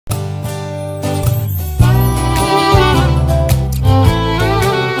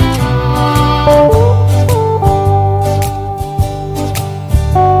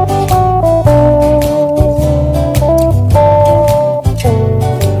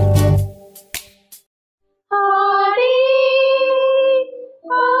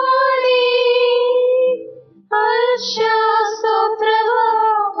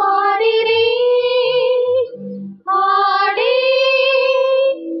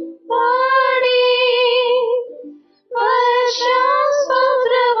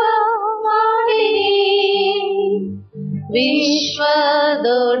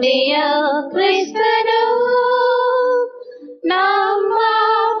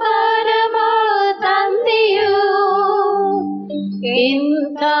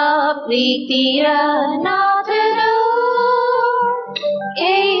ಪ್ರೀತಿಯ ನಾಥನು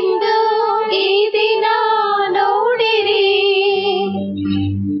ಎಂದು ಈ ದಿನ ನೋಡಿರಿ.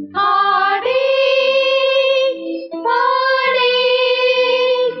 ಹಾಡಿ ಪಾಡಿ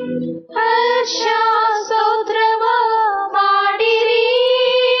ಹರ್ಷ ಸ್ತೋತ್ರವ ಮಾಡಿರಿ.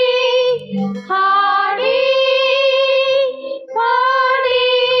 ಹಾಡಿ ಪಾಡಿ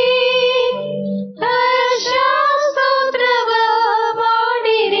ಹರ್ಷ ಸ್ತೋತ್ರವ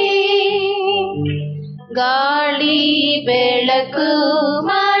ಮಾಡಿರಿ. ಗಾಳಿ ಬೆಳಕು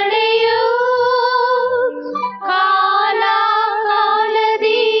ಮಳೆಯು ಕಾಲ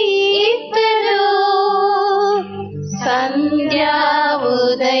ಕಾಲದಿ ಇತ್ತಲು ಸಂಧ್ಯಾ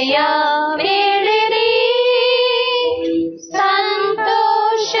ಉದಯ ವೇಳೆರಿ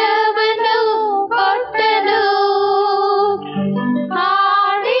ಸಂತೋಷವನ್ನು ಕೊಟ್ಟನು.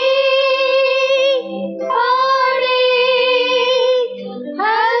 ಹಾಡಿ ಪಾಡಿ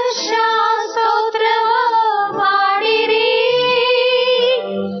ಹರ್ಷ ಸ್ತೋತ್ರವ ಮಾಡಿರಿ.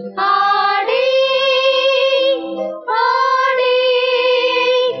 ಹಾಡಿ ಪಾಡಿ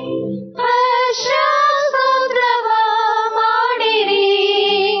ಹರ್ಷ ಸ್ತೋತ್ರವ ಮಾಡಿರಿ.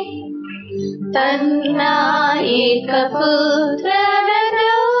 ತನ್ನ ಏಕಪುತ್ರನನ್ನು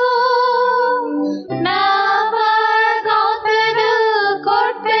ನಮಗಾತನು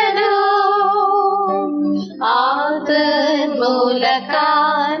ಕೊಟ್ಟನು. ಆತನ ಮೂಲಕ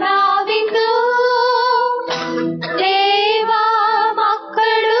ನಾವಿಂದು ದೇವ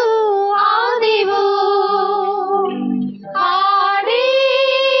ಮಕ್ಕಳು ಆದೆವು. ಹಾಡಿ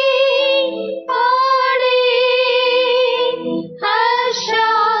ಪಾಡಿ ಹರ್ಷ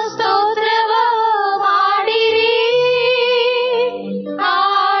ಸ್ತೋತ್ರವ ಮಾಡಿರಿ.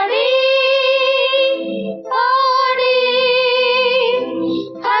 ಹಾಡಿ ಪಾಡಿ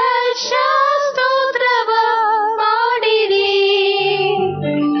ಹರ್ಷ ಸ್ತೋತ್ರವ ಮಾಡಿರಿ.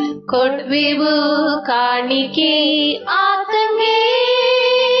 ಕೊಡ್ವೆವು ಕಾಣಿಕೆ ಆತಂಗೆ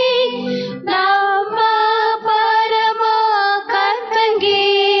ನಮ್ಮ ಪರಮ ಕರ್ತಂಗೆ.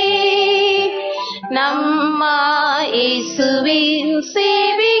 ನಮ್ಮ ಯೇಸುವಿನ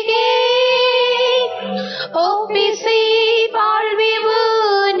ಸೇವೆಗೆ ಒಪ್ಪಿಸಿ ಬಾಳ್ವೆವು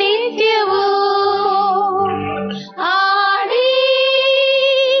ನಿತ್ಯವು. ಹಾಡಿ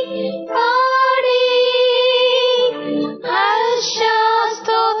ಪಾಡಿ ಹರ್ಷ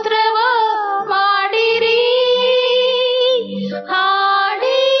ಸ್ತೋತ್ರವ ಮಾಡಿರಿ.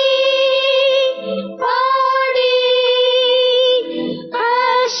 ಹಾಡಿ ಪಾಡಿ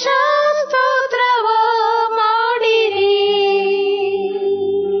ಹರ್ಷ ಸ್ತೋತ್ರವ ಮಾಡಿರಿ.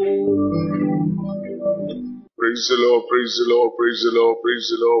 Praise the Lord, praise the Lord, praise the Lord, praise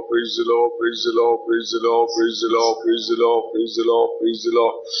the Lord, praise the Lord, praise the Lord, praise the Lord, praise the Lord, praise the Lord, praise the Lord, praise the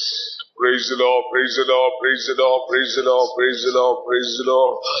Lord. Praise the Lord, praise the Lord, praise the Lord, praise the Lord, praise the Lord, praise the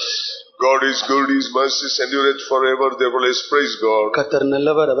Lord. God is good, His mercies endureth forever. Therefore, let's praise God. ಕರ್ತರ್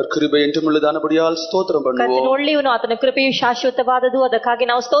ನಲ್ಲವರ್, ಅವರ ಕೃಪೆ ಎಂಟುಮುಳ್ಳದಾನಬಡಿಯಾಲ್ ಸ್ತೋತ್ರ ಮಾಡುವ. ಕರ್ತನು ಒಳ್ಳೆಯವನು, ಆತನ ಕೃಪೆಯು ಶಾಶ್ವತವಾದದು, ಅದಕ್ಕಾಗಿ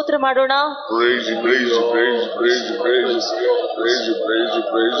ನಾವು ಸ್ತೋತ್ರ ಮಾಡೋಣ. Praise you, praise you, praise you, praise you, praise you, praise you, praise you,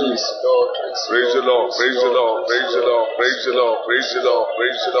 praise you. Praise the Lord, praise the Lord, praise the Lord, praise the Lord, praise the Lord,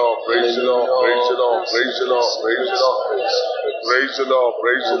 praise the Lord, praise the Lord, praise the Lord, praise the Lord, praise the Lord. Praise the Lord,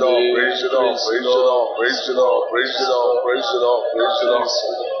 praise the Lord, praise the Lord, praise the Lord, praise the Lord, praise the Lord, praise the Lord, praise the Lord.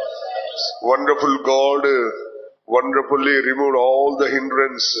 Wonderful God wonderfully removed all the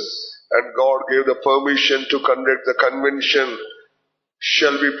hindrance, and God gave the permission to conduct the convention.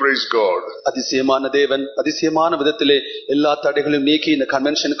 Shall we praise God? அதிசயமான தேவன் அதிசயமான விதத்திலே எல்லா தடைகளையும் நீக்கி இந்த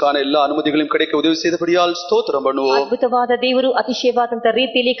கன்வென்ஷனுக்கான எல்லா அனுமதிகளையும் கிடைக்க உதவி செய்தபடியால் ஸ்தோத்திரம் பண்ணுவோம். ಅದ್ಭುತವಾದ ದೇವರು ಅತಿಶಯವಾದಂತ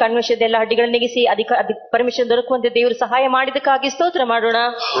ರೀತಿಯಲ್ಲಿ ಕನ್ವೆನ್ಷನ್ ಎಲ್ಲ ಅಡ್ಡಿಗಳನ್ನು ನೆಗೆಸಿ ಪರ್ಮಿಷನ್ ದೊರಕುವಂತೆ ದೇವರು ಸಹಾಯ ಮಾಡಿದಕ್ಕಾಗಿ ಸ್ತೋತ್ರ ಮಾಡೋಣ.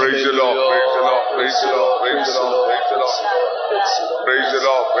 Praise the Lord, praise the Lord, praise the Lord, praise the Lord, praise the Lord. Praise the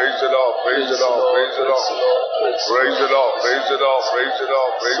Lord, praise the Lord, praise the Lord, praise the Lord. Praise the Lord, praise the Lord, praise the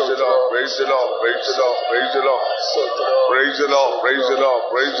Lord, praise the Lord, praise the Lord, praise the Lord, praise the Lord. Praise the Lord, praise the Lord,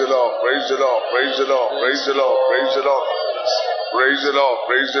 praise the Lord, praise the Lord, praise the Lord, praise the Lord, praise the Lord. Praise the Lord,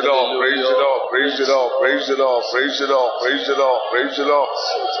 praise the Lord, praise the Lord, praise the Lord, praise the Lord, praise the Lord, praise the Lord, praise the Lord.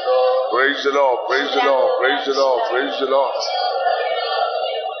 Praise the Lord, praise the Lord, praise the Lord, praise the Lord.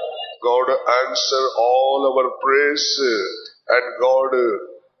 God answer all our prayers, and God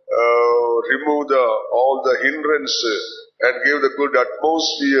remove all the hindrance and give the good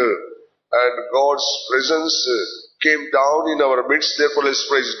atmosphere and God's presence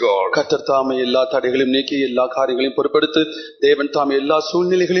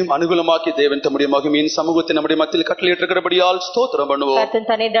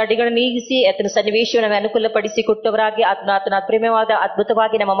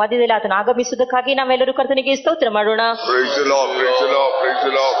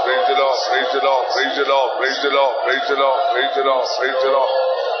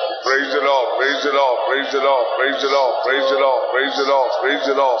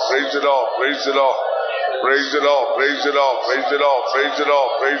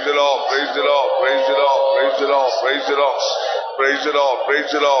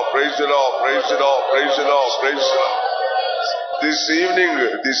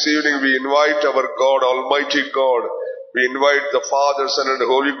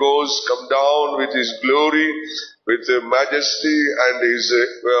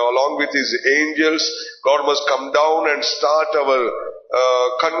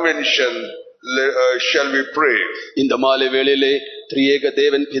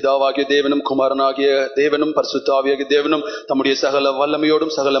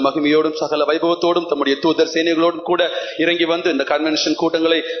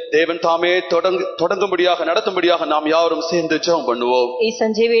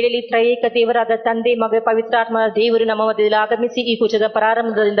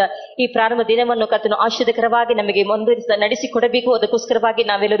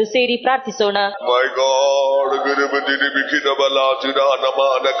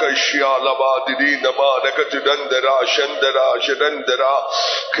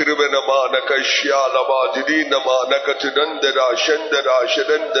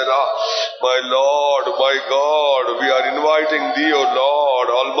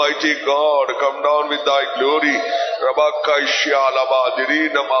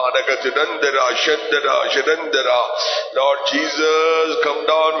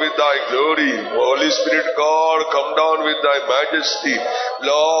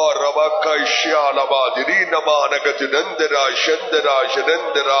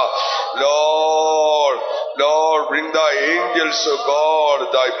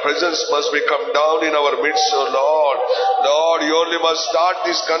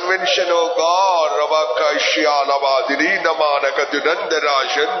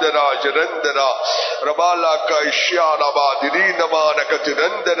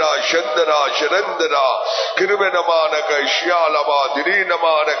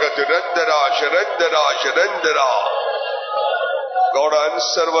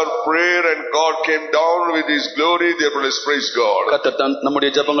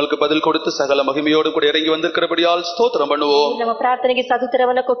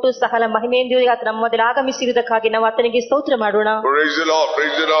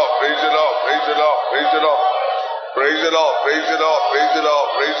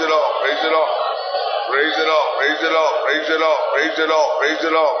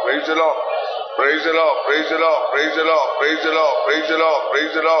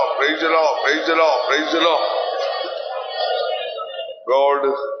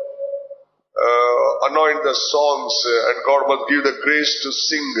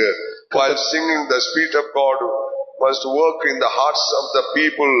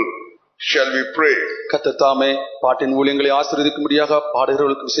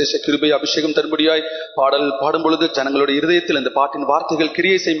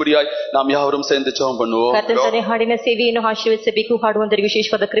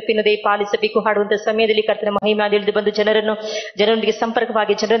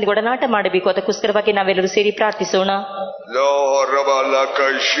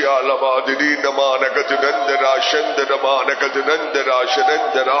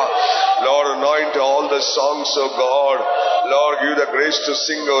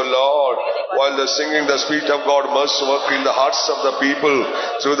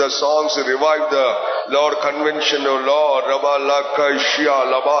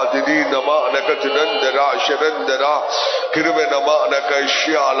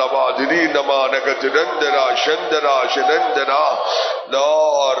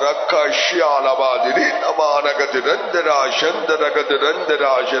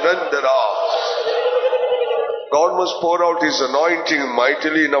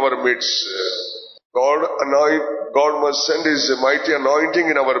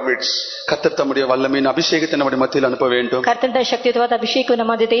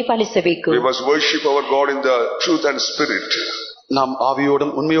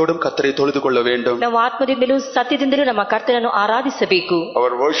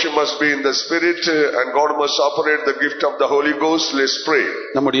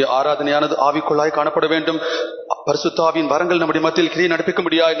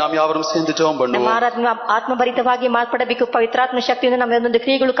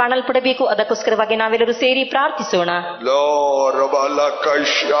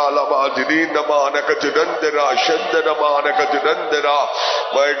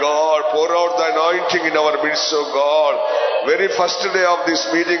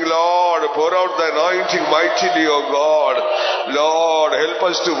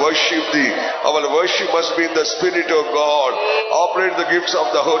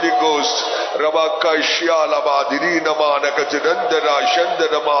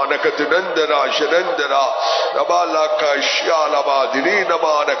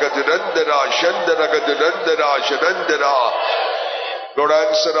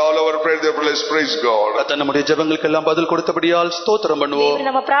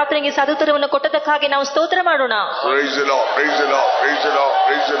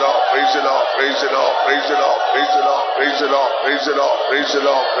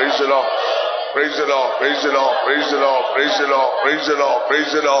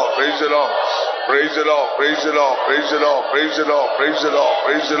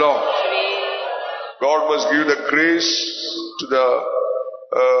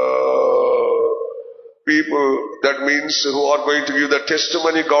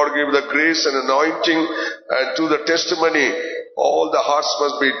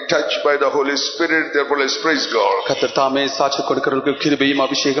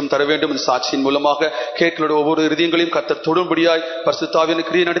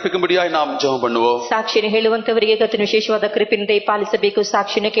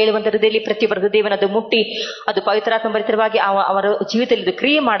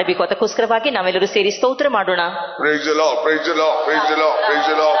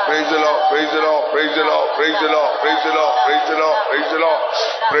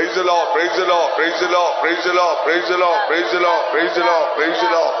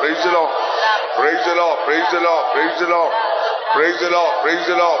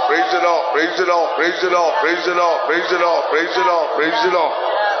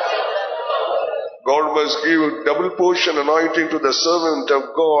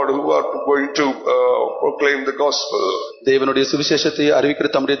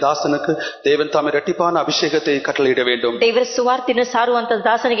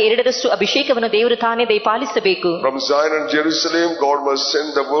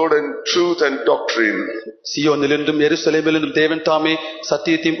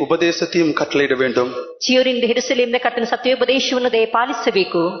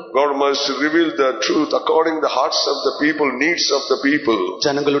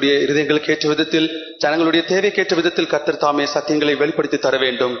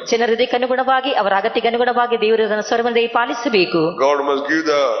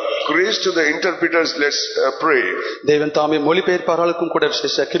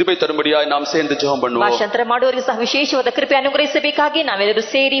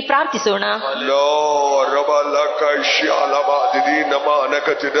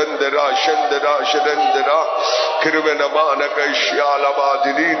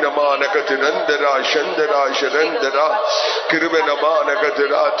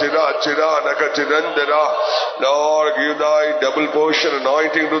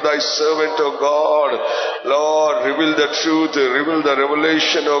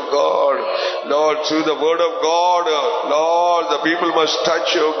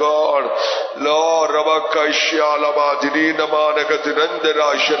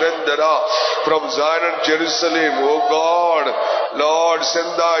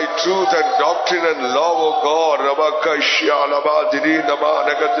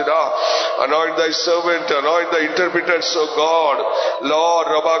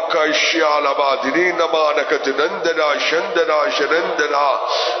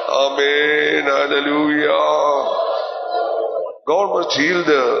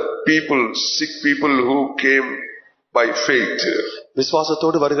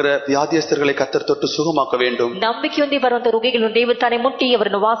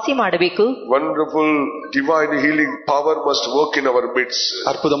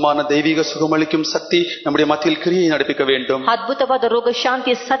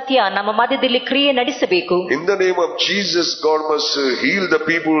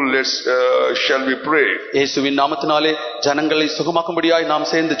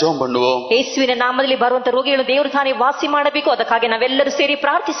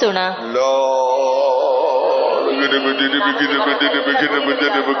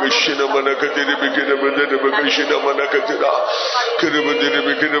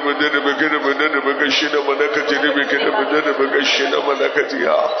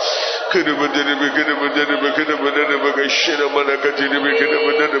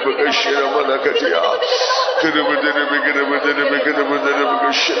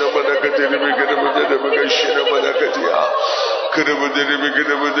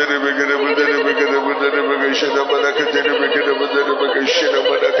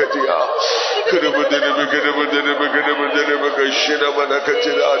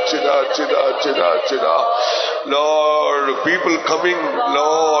Lord, people coming,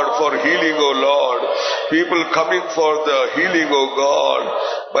 Lord, for healing, O Lord. People coming for the healing, O God.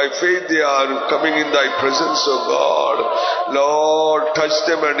 By faith they are coming in thy presence, O God. Lord, touch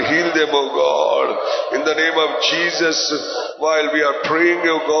them and heal them, O God. In the name of Jesus, while we are praying,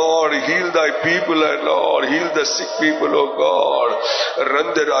 O God, heal thy people, and Lord, heal the sick people, O God.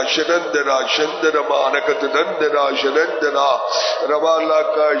 Randara, Shanandara, Shandara, Manakatu, Nandara, Shanandara,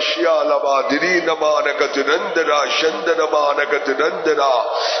 Ramalaka, Shialaba, Dirina, Manakatu, Nandara, Shandara, Manakatu, Nandara.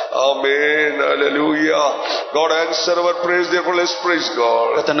 Amen. Hallelujah. God answer our praise, therefore let's praise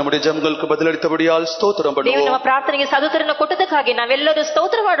God. ಕರ್ತನ ನಮ್ಮ ಜಪங்களுக்கு ಬದಲಾಯಿತಬಡಿಯಾಲ್ ಸ್ತೋತ್ರ ದೇವರು ಮಾಡುವ ನಮ್ಮ ಪ್ರಾರ್ಥನೆಗೆ ಸದುತ್ತರವನ್ನು ಕೊಟ್ಟದಕ್ಕಾಗಿ ನಾವೆಲ್ಲರೂ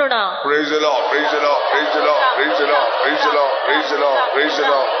ಸ್ತೋತ್ರ ಮಾಡೋಣ. Praise the Lord, praise the Lord, praise the Lord, praise the Lord, praise the Lord, praise the Lord, praise the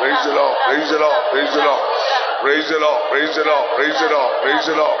Lord, praise the Lord, praise the Lord, praise the Lord. Praise the Lord, praise the Lord, praise the Lord, praise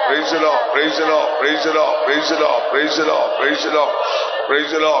the Lord, praise the Lord, praise the Lord, praise the Lord, praise the Lord, praise the Lord, praise the Lord,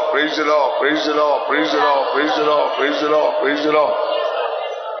 praise the Lord, praise the Lord, praise the Lord, praise the Lord, praise the Lord, praise the Lord, praise the Lord.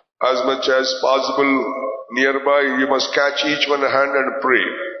 As much as possible nearby, you must catch each one hand and pray.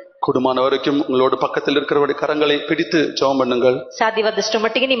 குடும்பமான வரைக்கும் உங்களோட பக்கத்தில் இருக்கிறவருடைய கரங்களை பிடித்து ஜெபம் பண்ணுங்கள். ಸಾಧ್ಯವಾದಷ್ಟು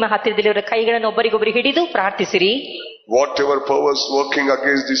ಮಟ್ಟಿಗೆ ನಿಮ್ಮ ಹತ್ತಿರದಲ್ಲಿರುವ ಕೈಗಳನ್ನು ಒಬ್ಬರಿಗೊಬ್ಬರು ಹಿಡಿದು ಪ್ರಾರ್ಥಿಸಿರಿ. Whatever powers working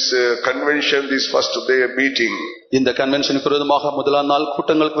against this convention, this first day meeting, இந்த கன்வென்ஷனுக்கு விரோதமாக முதலாம் நாள்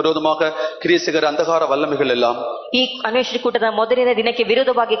கூட்டங்களுக்கு விரோதமாக கிரியை செய்கிற அந்தகார வல்லமைகள் எல்லாம், ಈ ಅನ್ವೇಷಣೆ ಕೂಟದ ಮೊದಲನೇ ದಿನಕ್ಕೆ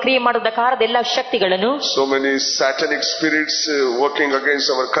ವಿರೋಧವಾಗಿ ಕ್ರಿಯೆ ಮಾಡುವುದಕ್ಕಾದ ಎಲ್ಲ ಶಕ್ತಿಗಳನ್ನು, so many satanic spirits working against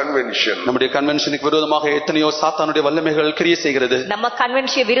our convention, நம்முடைய கன்வென்ஷனுக்கு விரோதமாக எத்தனையோ சாத்தானுடைய வல்லமைகள் கிரியை செய்கிறது. ನಮ್ಮ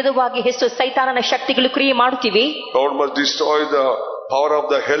ಕನ್ವೆನ್ಷನ್ ವಿರುದ್ಧವಾಗಿ ಎಷ್ಟು ಸೈತಾನನ ಶಕ್ತಿಗಳು ಕ್ರಿಯೆ ಮಾಡುತ್ತಿವೆ. God must destroy the power of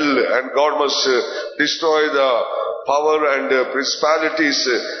the hell, and God must destroy the power and principalities,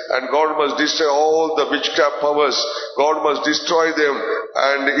 and God must destroy all the witchcraft powers. God must destroy them,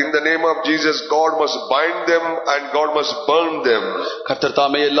 and in the name of Jesus, God must bind them and God must burn them. கர்த்தர்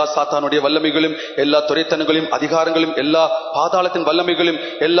தாமே எல்லா சாத்தானுடைய வல்லமைகளும், எல்லா துரைத்தனங்களையும், அதிகாரங்களும், எல்லா பாதாளத்தின் வல்லமைகளும்,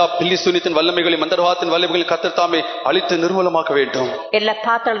 எல்லா பில்லிசூனியத்தின் வல்லமைகளையும், மந்திரவாதத்தின் வல்லமைகளையும் கர்த்தர் தாமே அழித்து நிர்மூலமாக்க வேண்டும். ಎಲ್ಲ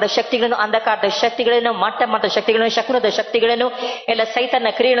ಪಾತಾಳದ ಶಕ್ತಿಗಳನ್ನು, ಅಂಧಕಾರದ ಶಕ್ತಿಗಳನ್ನು, ಮಟ್ಟ ಶಕ್ತಿಗಳನ್ನು, ಶಕುನದ ಶಕ್ತಿಗಳನ್ನು, ಎಲ್ಲ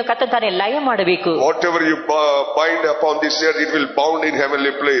ಸೈತಾನ ಕ್ರಿಯೆಗಳನ್ನು ಕರ್ತನು ತಾನೇ ಲಯ ಮಾಡಬೇಕು. Whatever you bind upon this earth, it will bound in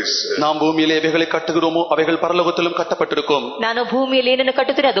heavenly place. நாம் பூமியிலே எவைகளை கட்டுகிறோமோ அவைகள் பரலோகத்திலும் கட்டப்பட்டிருக்கும். ನಾನು ಭೂಮಿಯಲ್ಲಿ ಏನನ್ನು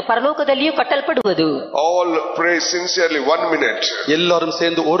ಕಟ್ಟುತ್ತೇನೆ ಅದು ಪರಲೋಕದಲ್ಲಿಯೂ ಕಟ್ಟಲ್ಪಡುವುದು. All pray sincerely 1 minute. எல்லாரும்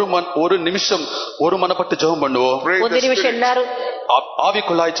சேர்ந்து ஒரு நிமிஷம் ஒரு மனப்பட்டு ஜெபம் பண்ணுவோம். ಒಂದು ನಿಮಿಷ ಎಲ್ಲರೂ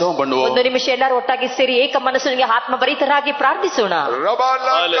ஆவிக்குள்ளாய் ஜெபம் பண்ணுவோம். ಒಂದು ನಿಮಿಷ ಎಲ್ಲರೂ ಒಟ್ಟಾಗಿ ಸೇರಿ ಏಕ ಮನಸ್ಸಿನಿಂದ ಆತ್ಮಭರಿತರಾಗಿ ಪ್ರಾರ್ಥಿಸೋಣ.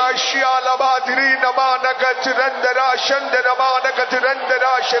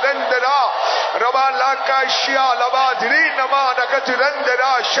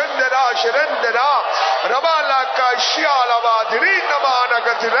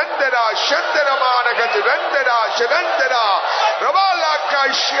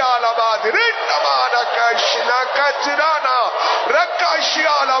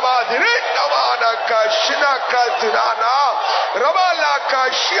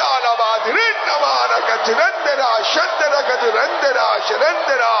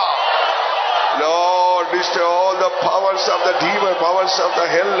 Lord, destroy all the powers of the demon, powers of the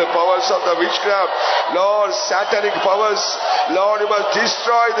hell, powers of the witchcraft, Lord, satanic powers. Lord, you must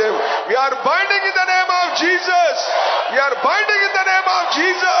destroy them. We are binding in the name of Jesus. We are binding in the name of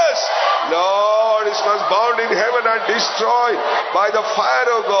Jesus. Lord, it must bound in heaven and destroyed by the fire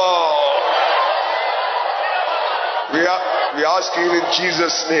of God. We ask you in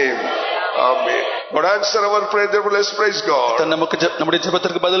Jesus' name. Amen. God answer our prayer, therefore let's praise God. நமக்கு நம்முடைய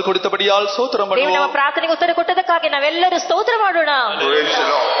ஜெபத்திற்கு பதில் கொடுத்தபடியால் ஸ்தோத்திரம் ದೇವರು ನಮ್ಮ பண்ணுவோம். ಪ್ರಾರ್ಥನೆಗೆ ಉತ್ತರ ಕೊಟ್ಟದಕ್ಕಾಗಿ ನಾವೆಲ್ಲರೂ ಸ್ತೋತ್ರ ಮಾಡೋಣ. Praise the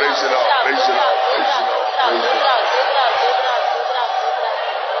Lord, praise the Lord, praise the Lord, praise the Lord, praise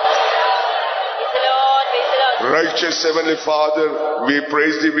the Lord. Righteous Heavenly Father, we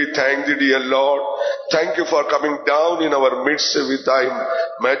praise Thee, we thank Thee, dear Lord. Thank you for coming down in our midst with thy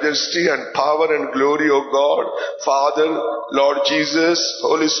majesty and power and glory, O God. Father, Lord Jesus,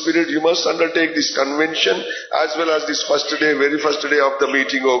 Holy Spirit, you must undertake this convention as well as this first day, very first day of the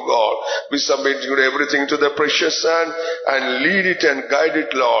meeting, O God. We submit everything to the precious Son and lead it and guide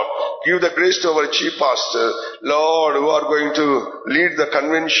it, Lord. Give the grace to our chief pastor, Lord, who are going to lead the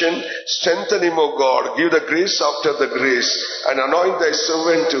convention. Strengthen him, O God. Give the grace after the grace and anoint thy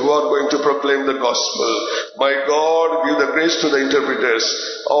servant who are going to proclaim the gospel. My God, give the grace to the interpreters,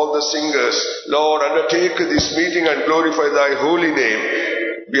 all the singers. Lord, undertake this meeting and glorify thy holy name.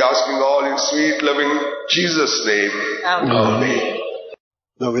 We asking all in sweet, loving Jesus' name. Amen.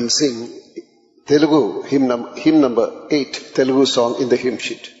 Now we'll sing Telugu hymn number 8, Telugu song in the hymn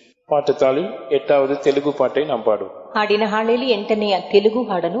sheet. పాటతాళి 8వ తెలుగు పాటై నంపాడు. ಹಾಡಿನ ಹಾಳೆಯಲ್ಲಿ 8ನೇ తెలుగు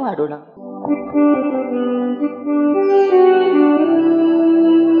ಹಾಡನ್ನು ಹಾಡೋಣ.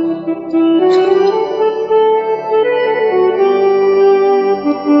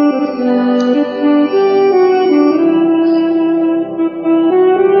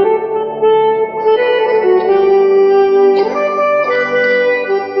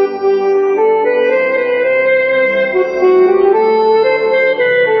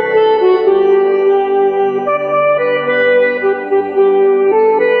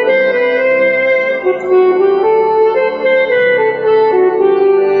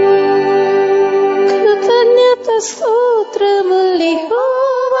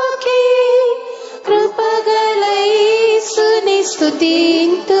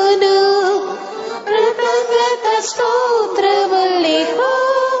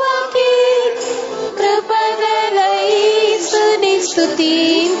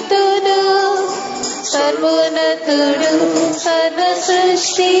 సర్వోన్నతుడు సర్వ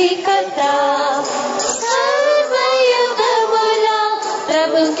సృష్టికర్త సర్వయుగముల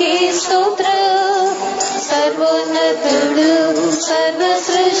ప్రభుకి స్తోత్రం. సర్వోన్నతుడు సర్వ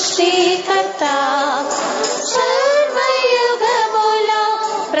సృష్టికర్త సర్వయుగముల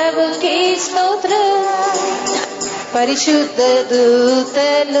ప్రభుకి స్తోత్రం. పరిశుద్ధ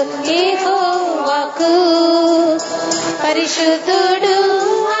దూతలు యెహోవాకు పరిశుద్ధుడు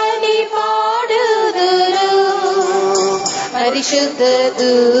అని పాడుదురు. పరిశుద్ధ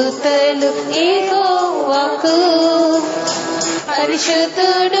దూతలు యెహోవాకు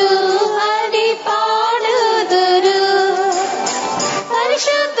పరిశుద్ధుడు అని పాడుదురు.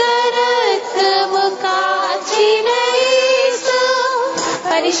 పరిశుద్ధ రక్తము కాచిన యేసు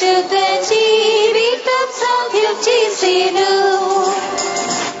పరిశుద్ధ జీవితం సాధ్యం చేసెను.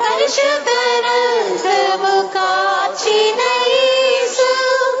 పరిశుద్ధ రక్తము కాచిన యేసు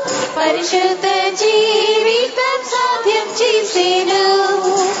పరిశుద్ధ జీవితం సాధ్యం చేసెను.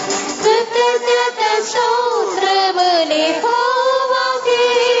 కృతజ్ఞత స్తోత్రములు యెహోవాకే.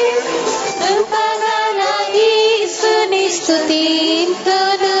 కృపగల యేసుని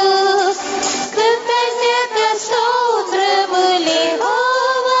స్తుతింతును. కృతజ్ఞత స్తోత్రములు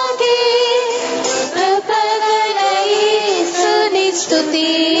యెహోవాకే. కృపగల యేసుని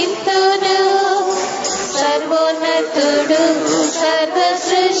స్తుతింతును. సర్వోన్నతుడు సర్వ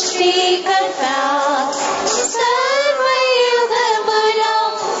సృష్టికర్త సర్వయుగముల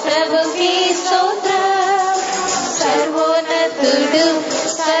ప్రభుకి స్తోత్రం. సర్వోన్నతుడు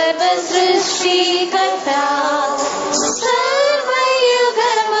సర్వ సృష్టికర్త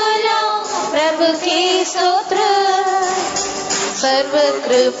సర్వయుగముల ప్రభుకి స్తోత్రం.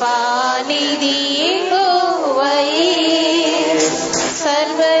 సర్వకృపానిధి యెహోవాయే.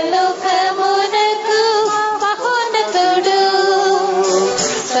 సర్వలోకమునకు మహోన్నతుడు.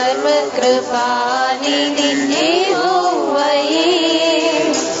 సర్వకృపానిధి యెహోవాయే.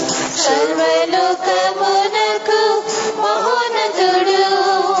 సర్వలోకమునకు మహోన్నతుడు.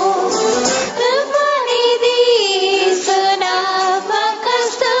 కృపానిధి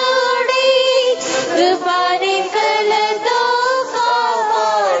సునామకస్తుడి. కృపానికలతో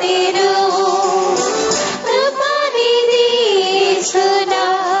కాపాడిరు. కృపానిధి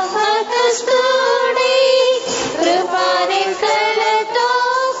సునామకస్తుడి. కృపానికలతో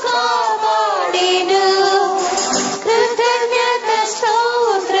కాపాడిను. కృతజ్ఞత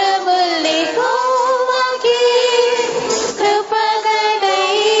స్తోత్రములు యెహోవాకే. కృపగల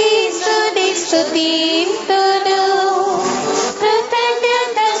యేసుని స్తుతింతును.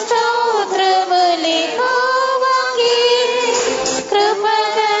 కృతజ్ఞత స్తోత్రములు యెహోవాకే.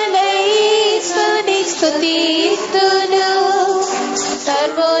 కృపగల యేసుని స్తుతింతును.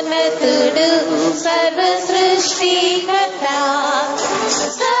 సర్వోన్నతుడు సర్వ సృష్టికర్త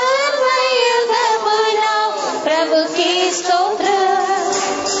సర్వయుగముల ప్రభుకి స్తోత్రం.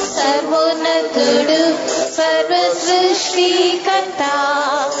 సర్వోన్నతుడు సర్వ సృష్టికర్త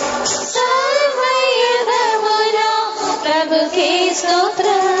సర్వయుగముల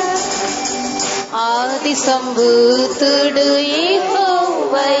ఆది సంభూతుడు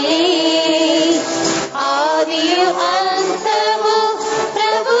యెహోవాయే ఆదియు అంతము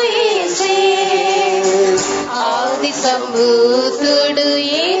ప్రభు యేసే ఆది సంభూతుడు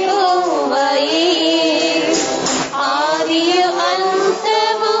యెహోవాయే ఆదియు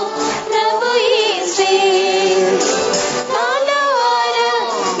అంతము ప్రభు యేసే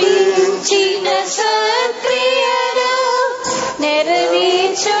ఆరంభించిన సత్క్రియలు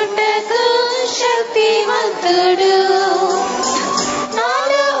నెరవేర్చుటకు శక్తిమంతుడు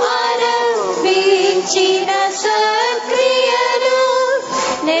ఆరంభించిన సత్క్రియలు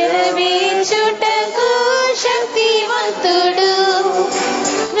నెరవేర్చుటకు శక్తిమంతుడు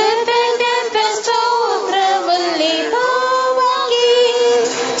కృతజ్ఞత స్తోత్రములు యెహోవాకి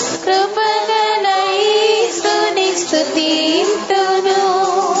కృపగల యేసుని స్తుతింతును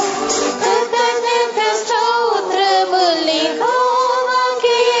కృతజ్ఞత స్తోత్రములు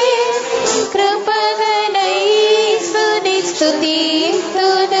యెహోవాకి కృపగల యేసుని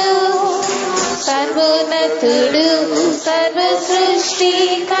స్తుతింతును సర్వోన్నతుడు సర్వ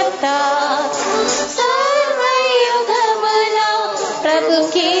సృష్టికర్త సర్వయుగముల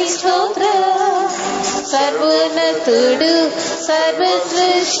ప్రభుకి స్తోత్రం సర్వోన్నతుడు సర్వ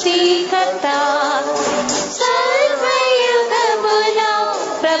సృష్టికర్త సర్వయుగముల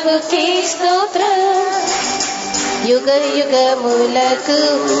ప్రభుకి స్తోత్రం యుగ యుగములకు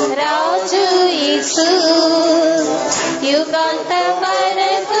రాజు యేసు యుగాంత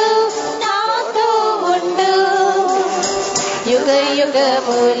వరకు నాతో ఉండు యుగ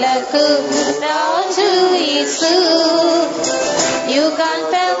యుగములకు రాజు యేసు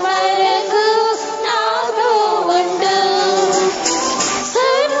యుగాంత వరకు నాతో ఉండు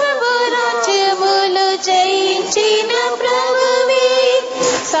సర్వము రాజ్యములు జయించిన ప్రభువే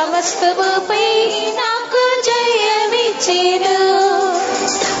సమస్తముపై నాకు జయమిచ్చెను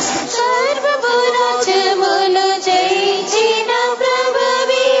సర్వము రాజ్యములు జయించిన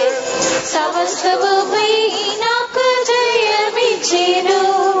ప్రభువే సమస్తముపై నాకు జయమిచ్చెను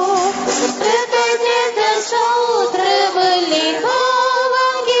కృతజ్ఞత స్తోత్రములు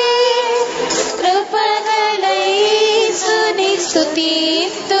యెహోవాకి కృపగల యేసుని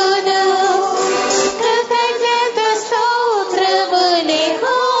స్తుతింతును కృతజ్ఞత స్తోత్రములు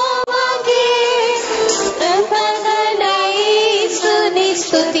యెహోవాకి కృపగల యేసుని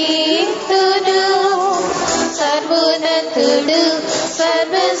స్తుతింతును సర్వోన్నతుడు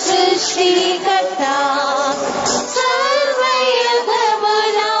సర్వ సృష్టికర్త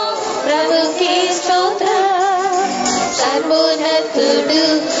సర్వయుగముల ప్రభుకి స్తోత్రం సర్వోన్నతుడు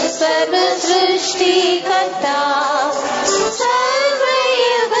సర్వ సృష్టికర్త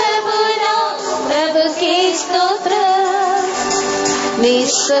సర్వయుగముల ప్రభుకి స్తోత్రం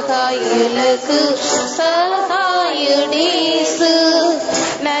నిస్సహాయులకు సహాయుడేసు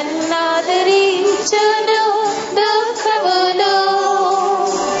నన్నాదరించును దుఃఖములో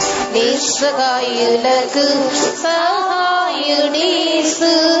నిస్సహాయులకు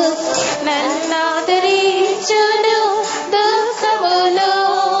సహాయుడేసు నన్నాదరించును దుఃఖములో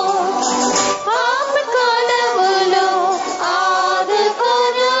ఆపత్కాలములో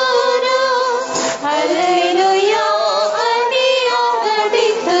ఆదుకొనును హల్లెలూయా అని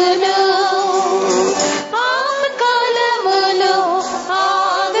ఆరాధింతును ఆపత్కాలములో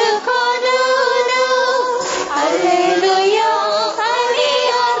ఆదుకొనును హల్లెలూయా అని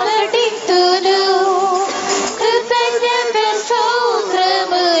ఆరాధింతును కృతజ్ఞత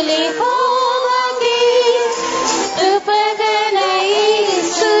స్తోత్రములు యెహోవాకి కృపగల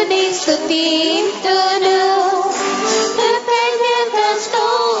యేసుని స్తుతింతును కృతజ్ఞత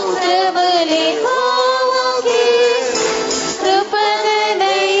స్తోత్రములు యెహోవాకి కృపగల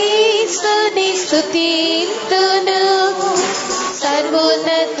యేసుని స్తుతింతును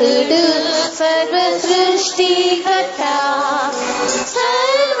సర్వోన్నతుడు సర్వ సృష్టికర్త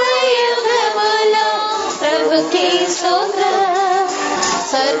సర్వయుగముల ప్రభుకి స్తోత్రం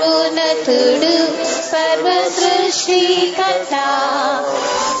సర్వోన్నతుడు సర్వ సృష్టికర్త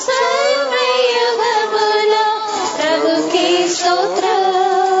సర్వయుగముల ప్రభుకి స్తోత్రం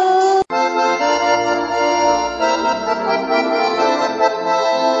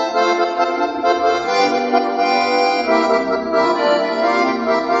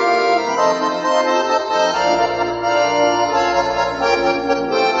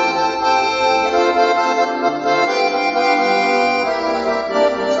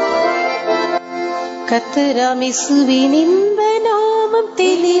கத்தராமிசுவின் இன்ப நாமம்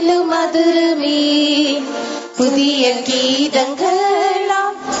தெளிலும் மதுரமே புதிய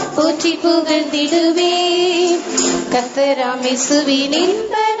கீதங்களாம் போற்றி புகழ்ந்திடுவே கத்தராமிசுவின்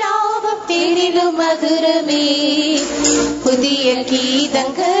இன்ப நாமம் தெளிலும் மதுரமே புதிய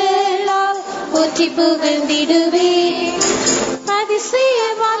கீதங்களாம் போற்றி புகழ்ந்திடுவே.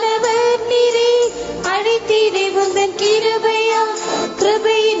 அதிசயமானவர் நீரே, அழைத்தீரே உந்தன் கிருபையா,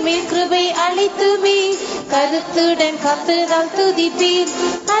 கிருபையின் மேல் கிருபை அளித்துமே, கருத்துடன் கத்தரால் துதிப்பேன்.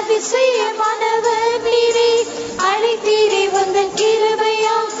 அதிசயமானவர் நீரே, அழைத்தீரே உந்தன்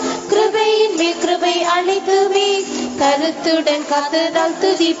கிருபையா, கிருபையின் மேல் கிருபை அளித்துமே, கருத்துடன் கத்தரால்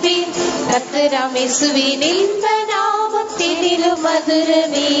துதிப்பேன். கர்த்தராம் இயேசுவின் இன்ப நாமத்தினிலும்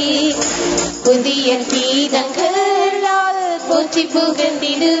மதுரமே, புதிய கீதங்களால் போற்றி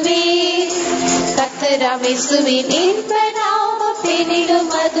புகழ்ந்திடுவே. கர்த்தராம் இயேசுவின் இன்ப நாமத்தினிலும்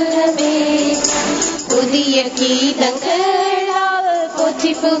மதுரமே, புதிய கீதங்களால்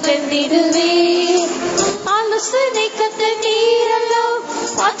போற்றி புகழ்ந்திடுவே. ஆலோசனை கர்த்தர் நீரல்லோ,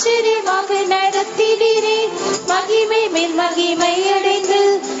 ஆச்சரியமாக நடத்தினீரே, மகிமை மேல் மகிமை அடைந்து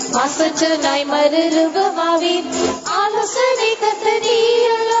மாசற்ற நாய் மறுரூபமாவேன். ஆலோசனை கர்த்தர்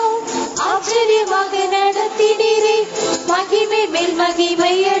நீரல்லோ, ஆச்சரியமாக நடத்தினீரே, மகிமை மேல்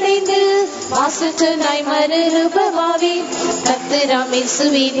மகிமை அடைந்து மாசற்ற நாய் மறுரூபமாவேன். கர்த்தராம்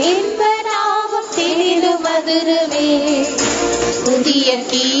இயேசுவின் இன்ப நாமத்தினிலும் மதுரமே, புதிய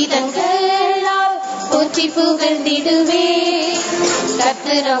கீதங்களால் போற்றி புகழ்ந்திடுவே.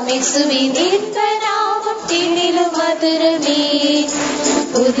 கர்த்தராம் இயேசுவின் இன்ப நாமத்தினிலும் மதுரமே,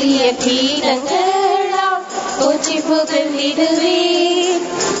 புதிய கீதங்களால் போற்றி புகழ்ந்திடுவே.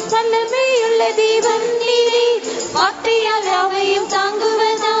 வல்லமையுள்ள தேவன் நீரே, வார்த்தையால் யாவையும்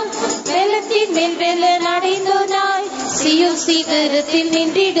தாங்குவதாம், வெள்ளத்தின் மேல் வெள்ளம் அடைந்தோனாய் சீயோன் சிகரத்தில்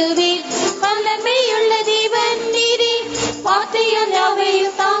நின்றிடுவேன். வல்லமையுள்ள தேவன் நீரே, வார்த்தையால்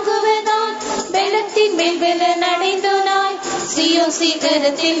யாவையும் தாங்குவதாம், வெள்ளத்தின் மேல் வெள்ளம் அடைந்தோனாய் சீயோன்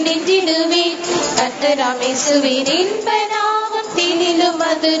சிகரத்தில் நின்றிடுவேன். கர்த்தராம் இயேசுவின் இன்ப நாமத்தினிலும்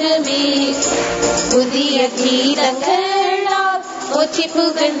மதுரமே, புதிய கீதங்களால் போற்றி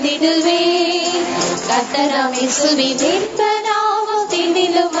புகழ்ந்திடுவே. கர்த்தராம் இயேசுவின் இன்ப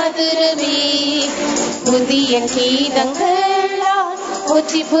நாமத்தினிலும் மதுரமே, புதிய கீதங்களால்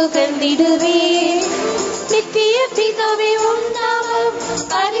போற்றி புகழ்ந்திடுவே. நித்திய பிதாவே உம் நாமம்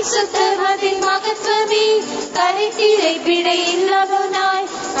பரிசுத்தம் அதின் மகத்துவமே, கரைத்திரை பிழை இல்லாதோனாய்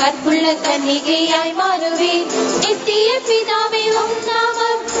கற்புள்ள கன்னிகையாய் மாறுவேன். நித்திய பிதாவே உம்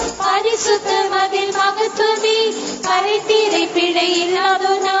நாமம் பரிசுத்தம் அதின் மகத்துவமே, கரைத்திரை பிழை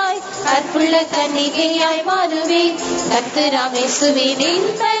இல்லாதோனாய் கற்புள்ள கன்னிகையாய் மாறுவேன். கர்த்தராம் இயேசுவின்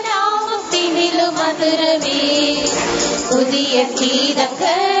இன்ப நாமத்தினிலும் மதுரமே, புதிய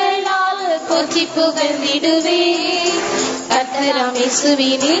கீதங்களால் போற்றி புகழ்ந்திடுவே. கர்த்தராம்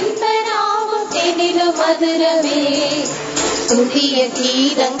இயேசுவின் இன்ப நாமத்தினிலும் மதுரமே, புதிய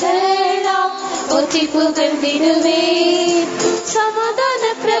கீதங்களால் போற்றி புகழ்ந்திடுவே. சமாதான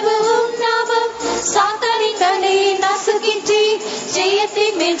பிரபுவும் நாமம் சாத்தானின் தலையை நசுக்கின்றி,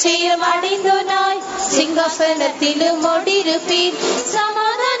 ஜெயத்தின் மேல் ஜெயம் அடைந்தோனாய் சிங்காசனத்திலும் ஓடிருப்பேன்.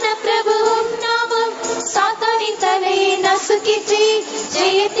 சமாதான பிரபுவும் நாமம் சாத்தானின் தலையை நசுக்கின்றி,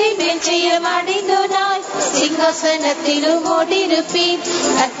 ஜெயத்தின் மேல் ஜெயம் அடைந்தோனாய் சிங்காசனத்திலும் ஓடிருப்பேன்.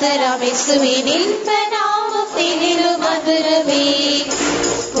 கர்த்தராம் இயேசுவின் இன்ப நாமத்தினிலும் மதுரமே,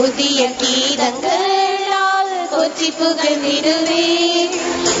 புதிய கீதங்களால் போற்றி புகழ்ந்திடுவே.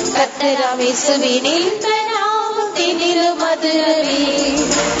 கர்த்தராம் இயேசுவின் இன்ப நாமத்தினிலும் மதுரமே,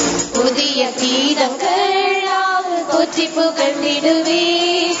 புதிய கீதங்களால் போற்றி புகழ்ந்திடுவே.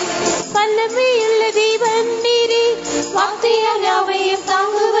 வல்லமையுள்ள தேவன் நீரே, வார்த்தையால் யாவையும்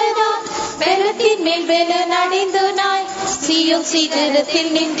தாங்குவதால், வெள்ளத்தின் மேல் வெள்ளம் அடைந்தோனாய் சீயோன்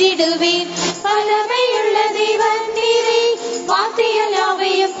சிகரத்தில் நின்றிடுவேன். வல்லமையுள்ள தேவன் நீரே, வார்த்தையால்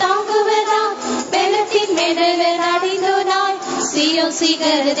யாவையும் தாங்குவதால், வெள்ளத்தின் மேல் வெள்ளம் அடைந்தோனாய் சீயோன்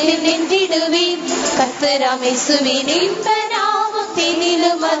சிகரத்தில் நின்றிடுவேன். கர்த்தராம் இயேசுவின் இன்ப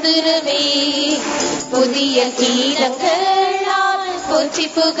நாமத்தினிலும் மதுரமே, புதிய கீதங்களால் போற்றி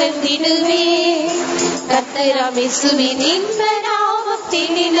புகழ்ந்திடுவே. கர்த்தராம் இயேசுவின் இன்ப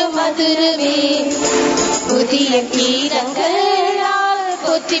நாமத்தினிலும் மதுரமே, புதிய கீதங்களால்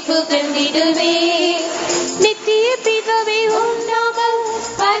போற்றி புகழ்ந்திடுவே. நித்திய பிதாவே உம் நாமம்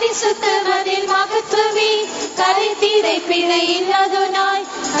பரிசுத்தம் அதில் மகத்துவமே, கரைத்திரை பிழை இல்லாதோனாய்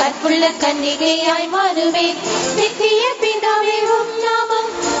கற்புள்ள கன்னிகையாய் மாறுவேன். நித்திய பிதாவே உம் நாமம்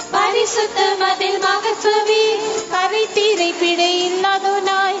பரிசுத்தம் அதில் மகத்துவமே, கரைத்திரை பிழை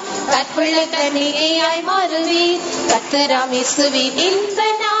இல்லாதோனாய் கற்புள்ள கன்னிகையாய் மாறுவேன். கர்த்தராம் இயேசுவின் இன்ப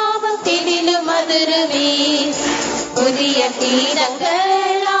நாமத்தினிலும் மதுரமே, புதிய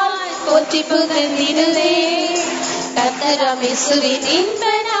கீதங்களால் போற்றி புகழ்ந்திடுவே. கர்த்தராம் இயேசுவின் இன்ப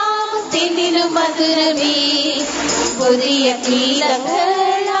நாமத்தினிலும் மதுரமே, புதிய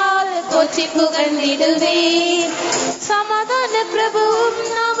கீதங்களால் போற்றி புகழ்ந்திடுவே. சமாதான பிரபுவும்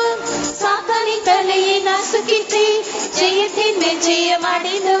நாமம் சாத்தானின் നസുക്കിട്ടേ ജയത്തിന്മേൽ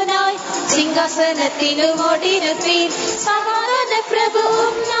ജയമടിനായി സിംഹാസനത്തിലും ഓടിരുപ്പീൻ സമാധാന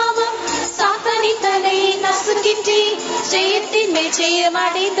പ്രഭുവും നാമം സാത്താനിൻ തലയെ നസുക്കിട്ടേ ജയത്തിന്മേൽ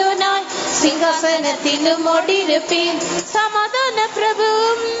ജയമടിനായി സിംഹാസനത്തിലും ഓടിരുപ്പീൻ സമാധാന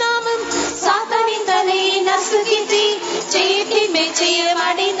പ്രഭുവും നാമം സാത്താനിൻ തലയെ നസുക്കിട്ടേ ജയത്തിന്മേൽ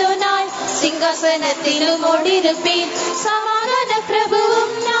ജയമടിനായി സിംഹാസനത്തിലും ഓടിരുപ്പീൻ സമാധാന പ്രഭുവും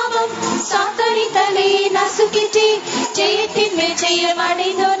നാമം സാത്താനിൻ തലയെ നസുക്കിട്ടേ ജയത്തിന്മേൽ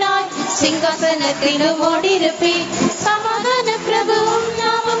ജയമടിനായി സിംഹാസനത്തിലും ഓടിരുപ്പീൻ സമാധാന പ്രഭുവും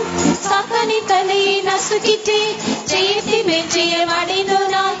നാമം സാത്താനിൻ തലയെ നസുക്കിട്ടേ ജയത്തിന്മേൽ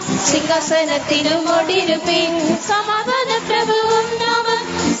ജയമടിനായി സിംഹാസനത്തിലും ഓടിരുപ്പീൻ സമാധാന പ്രഭുവും നാമം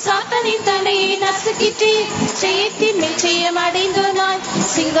സാത്താനിൻ തലയെ നസുക്കിട്ടേ ജയത്തിന്മേൽ ജയമടിനായി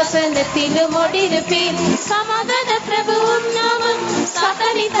സിംഹാസനത്തിലും ഓടിരുപ്പീൻ സമാധാന പ്രഭുവും നാമം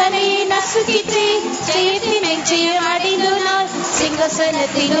സാത്താനിൻ തലയെ നസുക്കിട്ടേ ജയത്തിന്മേൽ ജയമടിനായി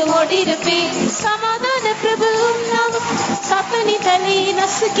സിംഹാസനത്തിലും ഓടിരുപ്പീൻ സമാധാന പ്രഭുവും നാമം സാത്താനിൻ തലയെ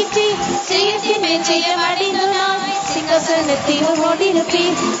നസുക്കിട്ടേ ജയത്തിന്മേൽ ജയമടിനായി സിംഹാസനത്തിലും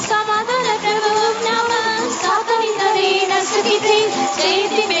ഓടിരുപ്പീൻ സമാധാന പ്രഭുവും നാമം സാത്താനിൻ തലയെ നസുക്കിട്ടേ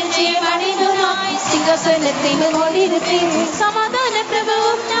ജയത്തിന്മേൽ ജയമടിനായി സിംഹാസനത്തിലും ഓടിരുപ്പീൻ സമാധാന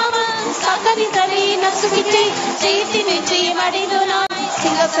പ്രഭുവും നാമം സാത്താനിൻ തലയെ നസുക്കിട്ടേ ജയത്തിന്മേൽ ജയമടിനായി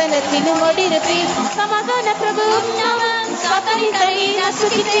സിംഹാസനത്തിലും ഓടിരുപ്പീൻ സമാധാന പ്രഭുവും നാമം സാത്താനിൻ തലയെ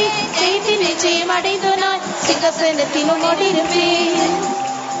നസുക്കിട്ടേ ജയത്തിന്മേൽ ജയമടിനായി സിംഹാസനത്തിലും ഓടിരുപ്പീൻ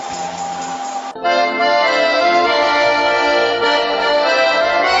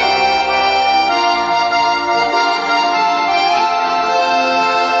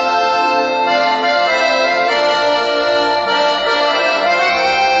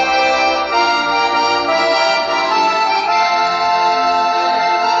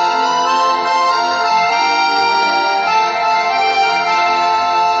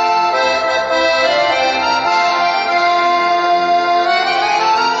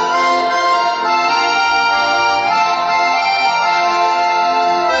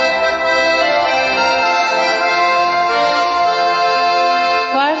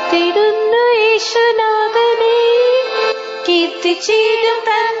കീർത്തിച്ചിടും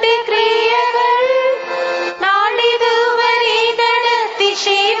തന്റെ ക്രിയകൾ നാളിതുവരെ നടത്തി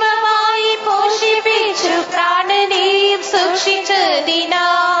ക്ഷേമമായി പോഷിപ്പിച്ചു പ്രാണനെയും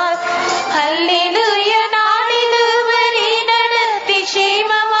സൂക്ഷിച്ചതിനാൽ ഹല്ലേലൂയ നാളിതുവരെ നടത്തി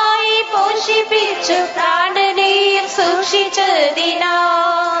ക്ഷേമമായി പോഷിപ്പിച്ചു പ്രാണനെയും സൂക്ഷിച്ചതിനാൽ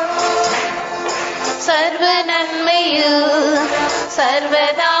സർവനന്മയും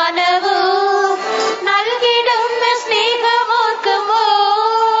സർവദാനവും നൽകിടുന്ന സ്നേഹമോർക്കുമോ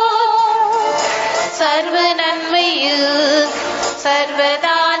സർവനന്മയും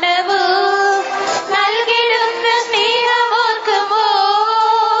സർവദാനവും നൽകിടുന്ന സ്നേഹമോർക്കുമോ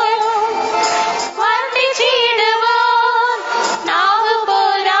വർണ്ണിച്ചിടുവാൻ നാവ്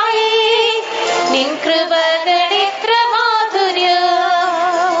പോരായി നിൻ കൃപകളെത്ര മാധുര്യം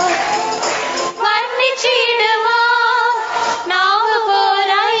വർണ്ണിച്ചിടുവാൻ നാവ്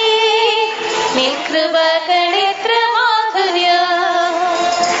പോരായി നിൻ കൃപകളെത്ര മാധുര്യം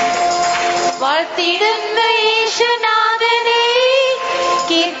വാഴ്ത്തിടുന്ന യേശുനാഥനെ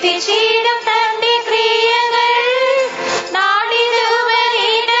കീർത്തിച്ചിടും തന്റെ ക്രിയകൾ നാളിതുവരെ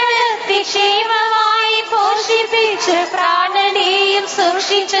നടത്തി ക്ഷേമമായി പോഷിപ്പിച്ച് പ്രാണനെയും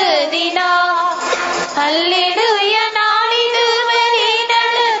സൂക്ഷിച്ചതിനാൽ ഹല്ലേലൂയ നാളിതുവരെ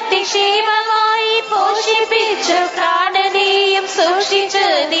നടത്തി ക്ഷേമമായി പോഷിപ്പിച്ച് പ്രാണനെയും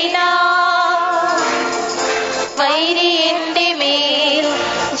സൂക്ഷിച്ചതിനാൽ വൈരി എന്റെ മേൽ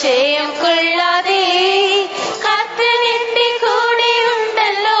ജയം കൊള്ളാതെ കർത്തൻ എന്റെ കൂടെ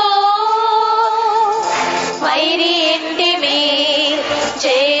ഉണ്ടല്ലോ വൈരി എന്റെ മേൽ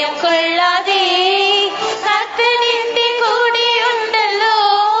ജയം കൊള്ളാതെ കർത്തൻ എന്റെ കൂടെ ഉണ്ടല്ലോ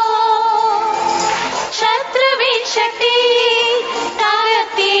ശത്രുവിൻ ശക്തി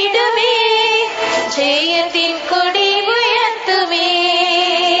താഴ്ത്തിയിടുമേ ജയത്തിൻ കൊടി ഉയർത്തുമേ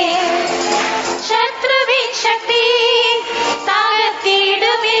ശത്രുവിൻ ശക്തി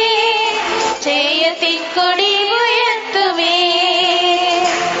താഴ്ത്തിയിടുമേ ജയത്തിൻ കൊടി ഉയർത്തുമേ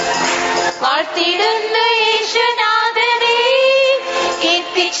വാഴ്ത്തിടുന്ന യേശുനാഥനെ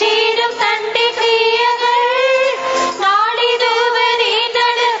കീർത്തിച്ചിടും തന്റെ ക്രിയകൾ നാളിതുവരെ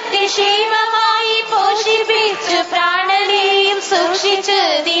നടത്തി ക്ഷേമമായി പോഷിപ്പിച്ചു പ്രാണനെയും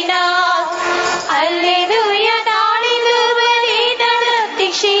സൂക്ഷിച്ചതിനാൽ ഹല്ലേലൂയ നാളിതുവരെ നടത്തി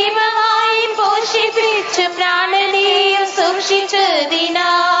ക്ഷേമമായി പോഷിപ്പിച്ചു പ്രാണനെയും സൂക്ഷിച്ചതിനാൽ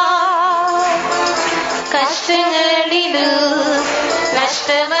കഷ്ടങ്ങളിലും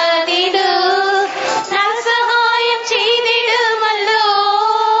നഷ്ടമതിലും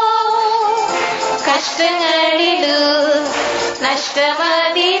കഷ്ടങ്ങളിലു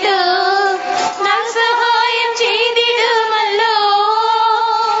നഷ്ടമതിലു സഹായം ചെയ്തിടുമല്ലോ.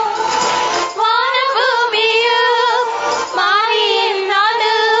 വാനഭൂമിയും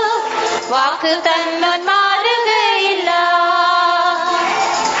മാറിയെന്നാല് വാക്ക് തന്നോൻ മാറുകയില്ല.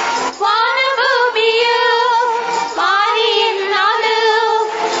 വാനഭൂമിയും മാറിയെന്നാല്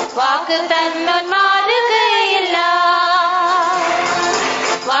വാക്ക് തന്നോൻ മാറുകയില്ല.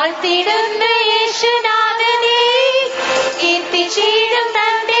 വാഴ്ത്തിടുന്ന യേശുനാഥനെ കീർത്തിച്ചിടും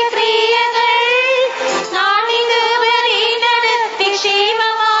തന്റെ ക്രിയകൾ നാളിതുവരെ നടത്തി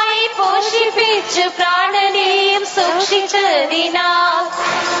ക്ഷേമമായി പോഷിപ്പിച്ചു പ്രാണനെയും സൂക്ഷിച്ചതിനാൽ.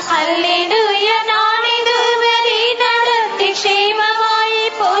 ഹല്ലേലൂയ. നാളിതുവരെ നടത്തി ക്ഷേമമായി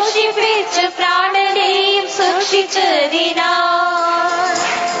പോഷിപ്പിച്ചു പ്രാണനെയും സൂക്ഷിച്ചതിനാൽ.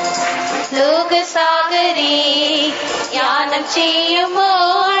 ലോകസാഗരേ യാനം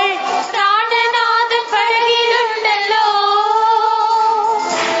ചെയ്യുമ്പോൾ പ്രാണനാഥൻ പടകിലുണ്ടല്ലോ.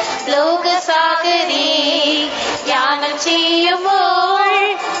 ലോകസാഗരേ യാനം ചെയ്യുമ്പോൾ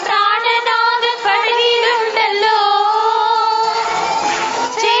പ്രാണനാഥൻ പടകിലുണ്ടല്ലോ.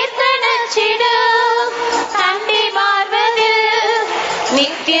 ചേർത്തണച്ചിടും തന്റെ മാർവതിൽ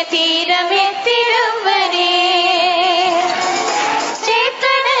നിത്യതീരമെത്തിടും വരെ.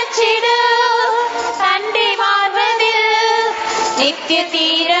 ചേർത്തണച്ചിടും തന്റെ മാർവതിൽ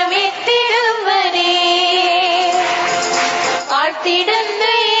നിത്യതീരമെത്തിടും വരെ. വാഴ്ത്തിടുന്ന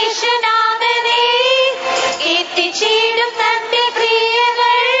യേശുനാഥനെ കീർത്തിച്ചിടും തന്റെ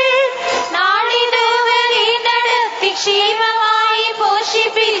ക്രിയകൾ നാളിതുവരെ നടത്തി ക്ഷേമമായി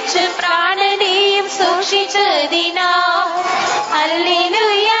പോഷിപ്പിച്ചു പ്രാണനെയും സൂക്ഷിച്ചതിനാൽ.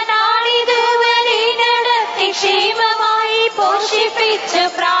 ഹല്ലേലൂയ. നാളിതുവരെ നടത്തി ക്ഷേമമായി പോഷിപ്പിച്ചു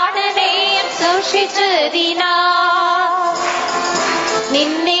പ്രാണനെയും സൂക്ഷിച്ചതിനാൽ.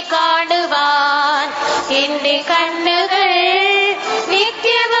 നിന്നെ കാണുവാൻ എന്റെ കണ്ണുകൾ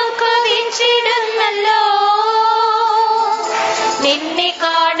നിത്യവും കൊതിച്ചിടുന്നല്ലോ. നിന്നെ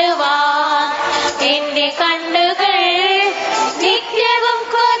കാണുവാൻ എന്റെ കണ്ണുകൾ നിത്യവും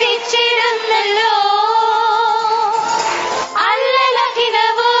കൊതിച്ചിടുന്നല്ലോ.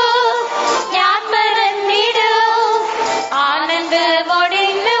 അല്ലലഹിനവും ഞാൻ മറന്നിടും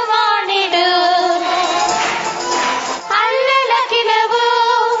ആനന്ദമോടിന്നു വാണിടും.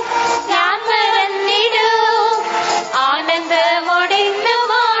 അല്ലലഹിനവും ഞാൻ മറന്നിടും ആനന്ദമോടിന്നു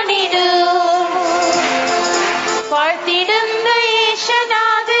വാണിടും. വാഴ്ത്തിടുന്ന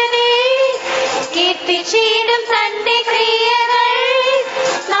യേശുനാഥനെ കീർത്തിച്ചിടും തന്റെ ക്രിയകൾ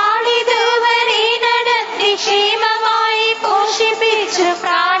നാളിതുവരെ നടത്തി ക്ഷേമമായി പോഷിപ്പിച്ചു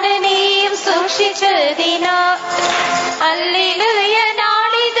പ്രാണനെയും സൂക്ഷിച്ചതിനാൽ. ഹല്ലേലൂയ.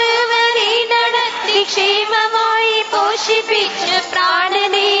 നാളിതുവരെ നടത്തി ക്ഷേമമായി പോഷിപ്പിച്ചു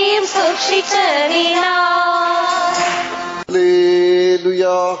പ്രാണനെയും സൂക്ഷിച്ചതിനാൽ.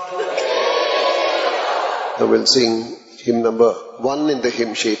 Hallelujah. Now we'll sing hymn number 1 in the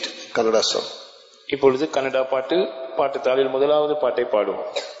hymn sheet, Kannada song. இப்பொழுது கன்னடா பாட்டுத்தாளில் முதலாவது பாட்டை பாடுவோம்.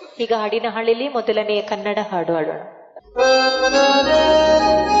 ಈಗ ಹಾಡಿನ ಹಾಳೆಯಲ್ಲಿ ಮೊದಲನೆಯ ಕನ್ನಡ ಹಾಡು ಹಾಡೋಣ.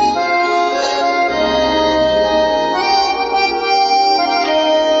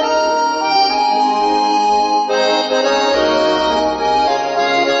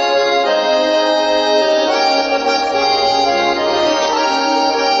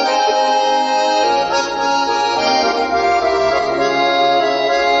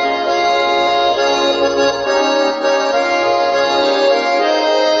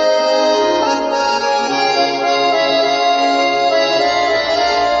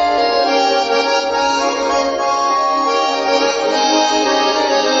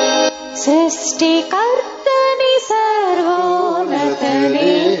 ಸೃಷ್ಟಿಕರ್ತನೆ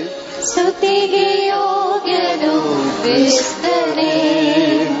ಸರ್ವೋನ್ನತನೇ ಸ್ತುತಿಗೆ ಯೋಗ್ಯನು ಕ್ರಿಸ್ತನೇ.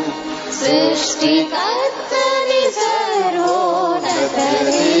 ಸೃಷ್ಟಿಕರ್ತನೆ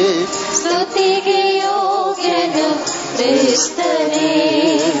ಸರ್ವೋನ್ನತನೇ ಸ್ತುತಿಗೆ ಯೋಗ್ಯನು ಕ್ರಿಸ್ತನೇ.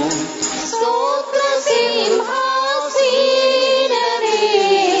 ಸ್ತೋತ್ರ ಸಿಂಹಾಸೀನನೇ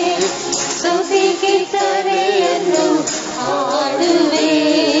ಸ್ತುತಿ ಕೀರ್ತನೆಯನ್ನು ಹಾಡುವೆ.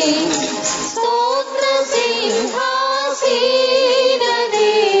 ಸ್ತೋತ್ರ ಸಿಂಹಾಸೀನನೇ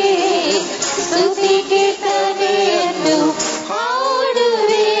ಸ್ತುತಿ ಕೀರ್ತನೆಯನ್ನು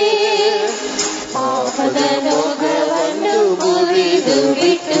ಹಾಡುವೆ. ಪಾಪದ ಲೋಕವನ್ನು ಮುರಿದು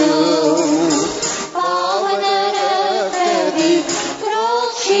ಬಿಟ್ಟು ಪಾವನ ರಕ್ತದಿ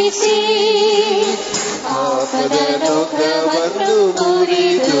ಪ್ರೋಕ್ಷಿಸಿ. ಪಾಪದ ಲೋಕವನ್ನು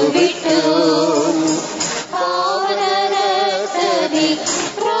ಮುರಿದು ಬಿಟ್ಟು ಪಾವನ ರಕ್ತದಿ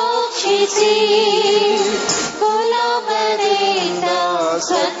ಪ್ರೋಕ್ಷಿಸಿ. ಗುಲಾಮರಿಂದ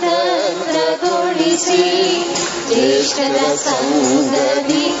ಸ್ವತಂತ್ರಗೊಳಿಸಿ ತೋರಿಸಿ ಜ್ಯೇಷ್ಠರ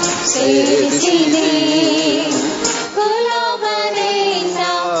ಸಂಗತಿ ಸೇರಿಸಿದೆ. ಗುಲಾಮರಿಂದ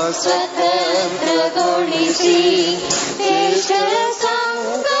ಸ್ವತಂತ್ರಗೊಳಿಸಿ ಜ್ಯೇಷ್ಠರ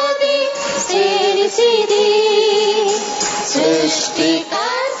ಸಂಗತಿ ಸೇರಿಸಿದೆ.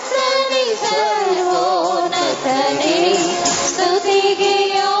 ಸೃಷ್ಟಿಕರ್ತನೇ ಸರ್ವೋನ್ನತನೇ ಸ್ತುತಿಗೆ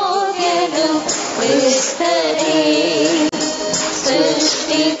ಯೋಗ್ಯನು ಕ್ರಿಸ್ತನೇ.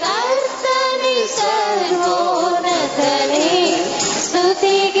 ಸೃಷ್ಟಿಕರ್ತನೇ ಸರ್ವೋನ್ನತನೇ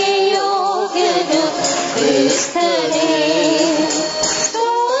ಸ್ತುತಿಗೆ ಯೋಗ್ಯನು ಕ್ರಿಸ್ತನೇ.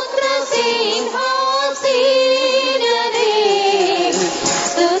 ಸ್ತೋತ್ರ ಸಿಂಹಾಸೀನನೇ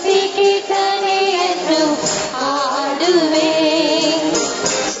ಸ್ತುತಿ ಕೀರ್ತನೆಯನ್ನು ಹಾಡುವೆ.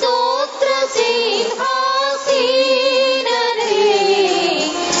 ಸ್ತೋತ್ರ ಸಿಂಹಾಸೀನನೇ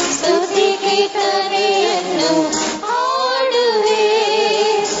ಸ್ತುತಿ ಕೀರ್ತನೆಯನ್ನು ಹಾಡುವೆ.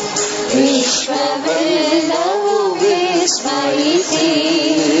 ವಿಶ್ವವೆಲ್ಲವೂ ವಿಸ್ಮಯಿಸಿ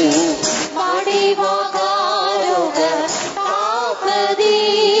ಮಾಡಿವಾಗಾರೋಗ ತಾಪದಿ.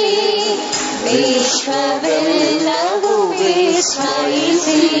 ವಿಶ್ವವೆಲ್ಲವೂ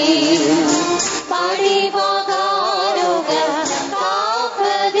ವಿಸ್ಮಯಿಸಿ ಮಾಡಿವಾಗಾರೋಗ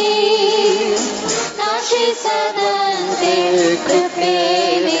ತಾಪದಿ. ನಶಿಸದಂತೆ ಕೃಪೆ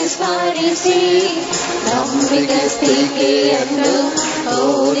ವಿಸ್ಮರಿಸಿ ನಂಬಿಗಸ್ತಿಕೆಯನ್ನು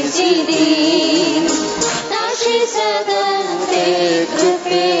ತೋರಿಸಿದಿ. ನಶಿಸದಂತೆ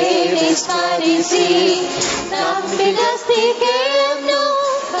ಕೃಪೆ ವಿಸ್ಮರಿಸಿ ನಂಬಿಗಸ್ತಿಕೆಯನ್ನು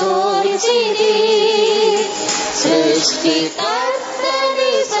ತೋರಿಸಿದಿ.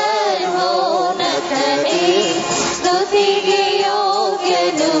 ಸೃಷ್ಟಿಕರ್ತನೇ ಸರ್ವೋನ್ನತನೇ ಸ್ತುತಿಗೆ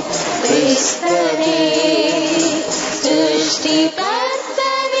ಯೋಗ್ಯನು ಕ್ರಿಸ್ತನೇ.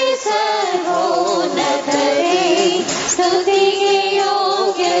 ಸೃಷ್ಟಿಕರ್ತನೇ ಸರ್ವೋನ್ನತನೇ ಸ್ತುತಿಗೆ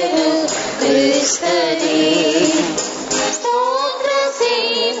ಯೋಗ್ಯನು ಕ್ರಿಸ್ತನೇ. ಸ್ತೋತ್ರ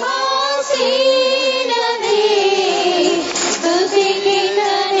ಸಿಂಹಾಸೀನನೇ ಸ್ತುತಿ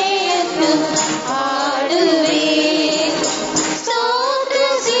ಕೀರ್ತನೆಯನ್ನು ಹಾಡುವೆ. ಸ್ತೋತ್ರ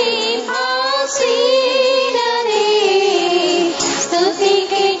ಸಿಂಹಾಸೀನನೇ ಸ್ತುತಿ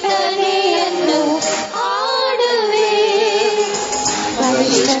ಕೀರ್ತನೆಯನ್ನು ಹಾಡುವೆ.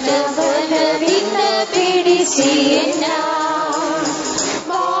 ಬಲಿಷ್ಠ ಬಲದಿಂದ ಬಿಡಿಸಿ ಎನ್ನ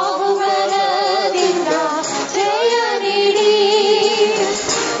ಬಾಹುಬಲದಿಂದ ಜಯ ನೀಡಿ.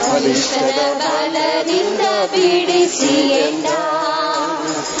 ಬಲಿಷ್ಠರ ಬಲದಿಂದ ಬಿಡಿಸಿ ಎನ್ನ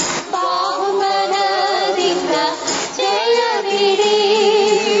ಬಾಹುಬಲದಿಂದ ಜಯ ನೀಡಿ.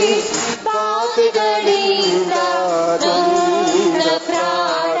 ಪಾಪಿಗಳಿಂದ ನೊಂದ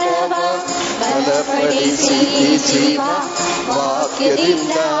ಪ್ರಾಣವ ಬಲಪಡಿಸಿ ಜೀವ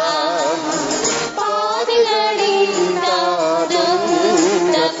ವಾಕ್ಯದಿಂದ. ಪಾಪಿಗಳಿಂದ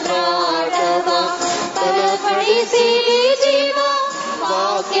ನೊಂದ ಪ್ರಾಣವ ಬಲಪಡಿಸಿ ಜೀವ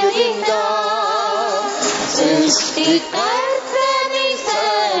ವಾಕ್ಯದಿಂದ. ಸೃಷ್ಟಿಕರ್ತನೇ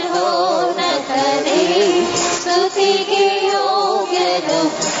ಸರ್ವೋನ್ನತನೇ ಸ್ತುತಿಗೆ ಯೋಗ್ಯನು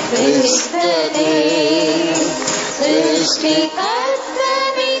ಕ್ರಿಸ್ತನೇ.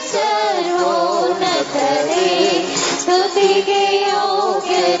 ಸೃಷ್ಟಿಕರ್ತನೇ ಸರ್ವೋನ್ನತನೇ ಸ್ತುತಿಗೆ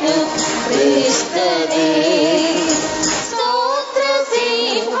ಯೋಗ್ಯನು ಕ್ರಿಸ್ತನೇ. ಸ್ತೋತ್ರ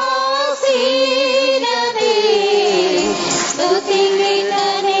ಸಿಂಹಾಸೀನನೇ ಸ್ತುತಿ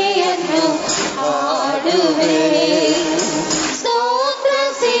ಕೀರ್ತನೆಯನ್ನು ಹಾಡುವೆ. ಸ್ತೋತ್ರ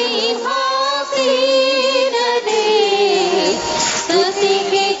ಸಿಂಹಾಸೀನನೇ ಸ್ತುತಿ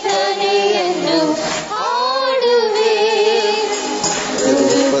ಕೀರ್ತನೆಯನ್ನು ಹಾಡುವೆ.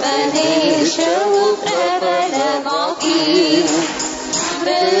 ದುರುಪದೇಶವು ಪ್ರಬಲವಾಗಿ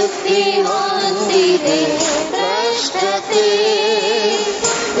ವೃದ್ಧಿ ಹೊಂದಿದೆ ಭ್ರಷ್ಟತೆ.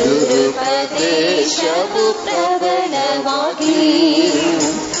 ದುರುಪದೇಶವು ಪ್ರಬಲವಾಗಿ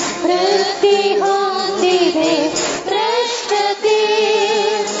ವೃದ್ಧಿ ಹೊಂದಿದೆ ಭ್ರಷ್ಟತೆ.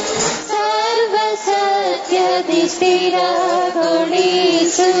 ಸರ್ವ ಸತ್ಯದಿ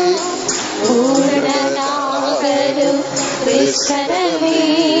ಸ್ಥಿರಗೊಳಿಸು ಪೂರ್ಣನಾಗಲು ಕ್ರಿಸ್ತನಲ್ಲಿ.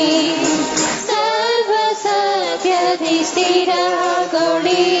 ಸರ್ವ ಸತ್ಯದಿ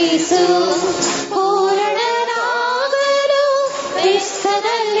ಸ್ಥಿರಗೊಳಿಸು ಪೂರ್ಣನಾಗಲು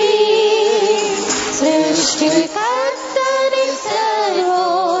ಕ್ರಿಸ್ತನಲ್ಲಿ. ಸೃಷ್ಟಿಕರ್ತನೇ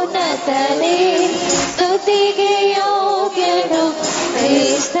ಸರ್ವೋನ್ನತನೇ ಸ್ತುತಿಗೆ ಯೋಗ್ಯನು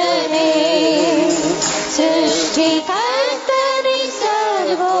ಕ್ರಿಸ್ತನೇ. ಸೃಷ್ಟಿಕರ್ತನೇ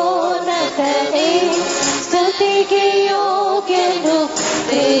ಸರ್ವೋನ್ನತನೇ ಸ್ತುತಿಗೆ ಯೋಗ್ಯನು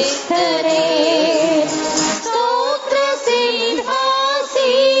ಕ್ರಿಸ್ತನೇ. ಸ್ತೋತ್ರ ಸಿಂಹಾಸೀನನೇ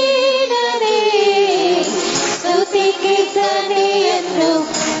ಸ್ತುತಿ ಕೀರ್ತನೆಯನ್ನು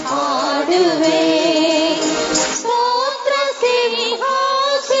ಹಾಡುವೆ.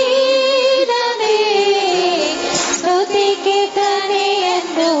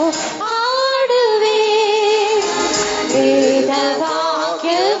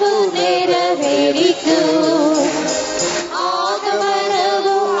 ಬೇರಿತು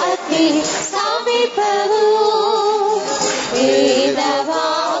ಆಗಮನವು ಅತಿ ಸಮೀಪವು ವೇದ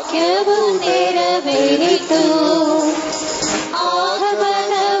ವಾಕ್ಯವು ನೆರವೇರಿತು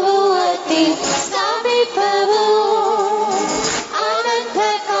ಆಗಮನವು ಅತಿ ಸಮೀಪವು ಅನಂತ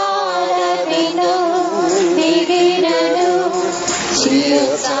ಕಾಲವಿನು ದಿಗಿರಲು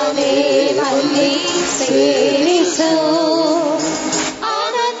ಜೀವಸಲೇಮಲ್ಲಿ ಸೇರಿಸು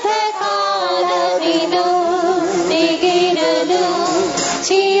ಅನಂತ ಕಾಲವಿನು ದಿಗಿರಲು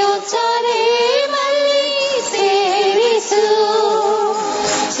ಜೀವಸಲೇಮಲ್ಲಿ ಸೇರಿಸು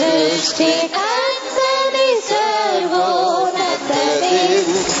ಸೃಷ್ಟಿಕರ್ತನೇ ಸರ್ವೋನ್ನತನೇ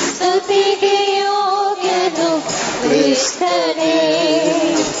ಸ್ತುತಿಗೆ ಯೋಗ್ಯನು ಕ್ರಿಸ್ತನೇ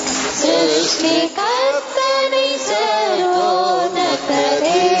ಸೃಷ್ಟಿಕರ್ತನೇ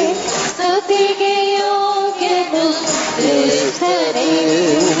ಸರ್ವೋನ್ನತನೇ ಸ್ತುತಿಗೆ ಯೋಗ್ಯನು ಕ್ರಿಸ್ತನೇ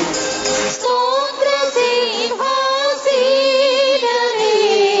ಸ್ತೋತ್ರ ಸಿಂಹಾಸೀನನೇ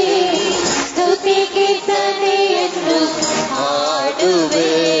ಸ್ತುತಿ ಕೀರ್ತನೆಯನ್ನು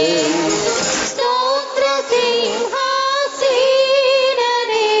ಹಾಡುವೆ ಸ್ತೋತ್ರ ಸಿಂಹಾಸೀನನೇ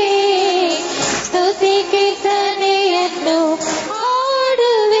ಸ್ತುತಿ ಕೀರ್ತನೆಯನ್ನು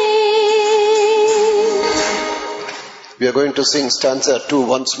ಹಾಡುವೆ. We are going to sing stanza 2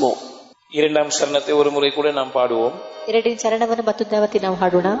 once more. இரண்டாம் சரணத்தை ஒரு முறை கூட நாம் பாடுவோம். ಎರಡನೇ ಚರಣವನ್ನು ಮತ್ತೊಂದಾವತಿ ನಾವು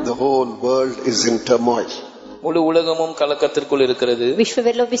ಹಾಡೋಣ. The whole world is in turmoil. முழு உலகமும் கலக்கத்திற்குள் இருக்கிறது.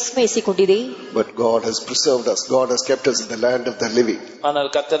 ವಿಶ್ವವೆಲ್ಲವೂ ವಿಸ್ಮಯಿಸಿಕೊಂಡಿದೆ. But God has preserved us. God has kept us in the land of the living. ஆனால்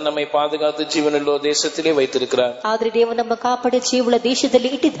கர்த்தர் நம்மை பாதுகாத்து ஜீவனுள்ள தேசத்திலே வைத்திருக்கிறார். ಆದರೆ ದೇವರು ನಮ್ಮ ಕಾಪಾಡಿ ಜೀವಳ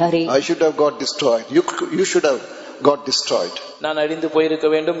ದೇಶದಲ್ಲಿ ಇಟ್ಟಿದ್ದಾರೆ. I should have got destroyed. You should have got destroyed. நான் அழிந்து போயிருக்க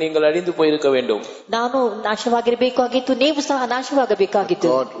வேண்டும், நீங்கள் அழிந்து போயிருக்க வேண்டும். ನಾನು ನಾಶವಾಗಿರಬೇಕಾಗಿತ್ತು, ನೀವು ಸಹ ನಾಶವಾಗಬೇಕಾಗಿತ್ತು.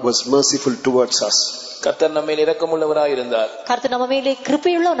 God was merciful towards us. கர்த்தர் நம்ம மேல் இரக்கமுள்ளவராயிருந்தார். ಕರ್ತನು ನಮ್ಮ ಮೇಲೆ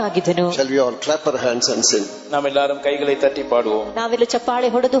ಕೃಪೆಯುಳ್ಳವನಾಗಿದ್ದನು. Shall we all clap our hands and sing? நாம் எல்லாரும் கைகளை தட்டி ಪಾಡುவோம். ನಾವೆಲ್ಲ ಚಪ್ಪಾಳೆ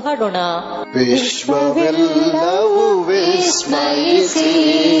ಹೊಡೆದು ಹಾಡೋಣ. ವಿಶ್ವವೆಲ್ಲವೂ ವಿಸ್ಮಯಿಸಿ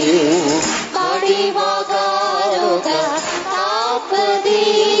ಮಾಡಿವಾಗ ರೋಗ ತಾಪದಿ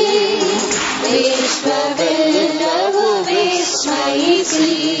ವಿಶ್ವವೆಲ್ಲವೂ ವಿಸ್ಮಯಿಸಿ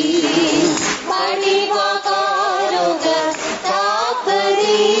ಮಾಡಿವಾಗ ರೋಗ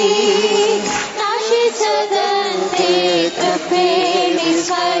ತಾಪದಿ ನಾಶಿಸದಂತೆ ಕೃಪೆಯಲ್ಲಿ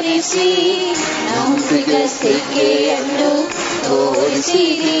ಸ್ಮರಿಸಿ ನಂಬಿಗಸ್ತಿಕೆಯನ್ನು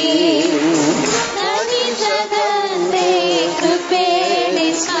ತೋರಿಸಿರಿ ನಾಶಿಸದಂತೆ ಕೃಪೆಯಲ್ಲಿ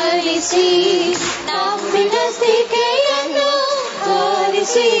ಸ್ಮರಿಸಿ ನಂಬಿಗಸ್ತಿಕೆಯನ್ನು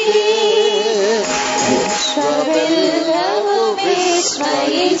ತೋರಿಸಿರಿ ವಿಶ್ವವೆಲ್ಲವೂ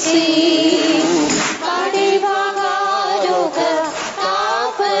ವಿಸ್ಮಯಿಸಿ ಮಾಡಿವಾಗ ರೋಗ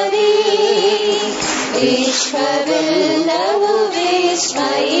ತಾಪದಿ ವಿಶ್ವವೆಲ್ಲವೂ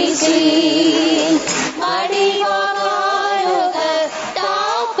ವಿಸ್ಮಯಿಸಿ ಮಾಡಿವಾಗ ರೋಗ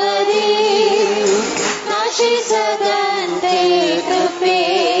ತಾಪದಿ ನಾಶಿಸದಂತೆ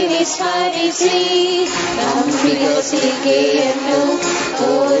ಕೃಪೆಯಲ್ಲಿ ಸ್ಮರಿಸಿ ನಂಬಿಗಸ್ತಿಕೆಯನ್ನು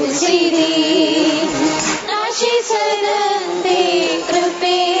ತೋರಿಸಿರಿ ನಾಶಿಸದಂತೆ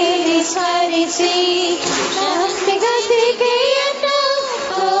ಕೃಪೆಯಲ್ಲಿ ಸ್ಮರಿಸಿ ನಂಬಿಗಸ್ತಿಕೆಯನ್ನು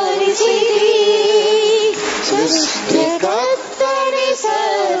ತೋರಿಸಿರಿ ಸೃಷ್ಟಿಕರ್ತನೇ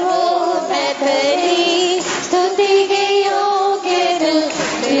ಸರ್ವೋನ್ನತನೇ ಸ್ತುತಿಗೆ ಯೋಗ್ಯನು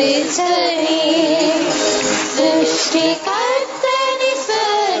ಕ್ರಿಸ್ತನೇ ಸೃಷ್ಟಿಕರ್ತನೇ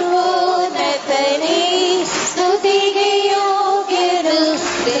ಸರ್ವೋನ್ನತನೇ ಸ್ತುತಿಗೆ ಯೋಗ್ಯನು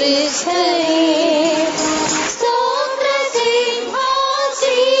ಕ್ರಿಸ್ತನೇ ಸ್ತೋತ್ರ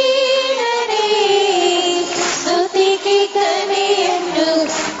ಸಿಂಹಾಸೀನನೇ ಸ್ತುತಿ ಕೀರ್ತನೆಯನ್ನು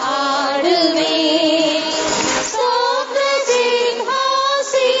ಹಾಡುವೆ ಸ್ತೋತ್ರ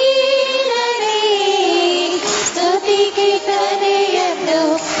ಸಿಂಹಾಸೀನನೇ ಸ್ತುತಿ ಕೀರ್ತನೆಯನ್ನು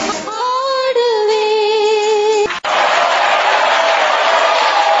ಹಾಡುವೆ.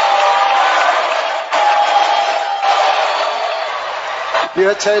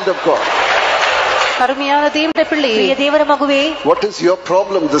 Dear child of God, அருமையான தேவனுடைய பிள்ளை, ಪ್ರಿಯ ದೇವರ ಮಗುವೆ, what is your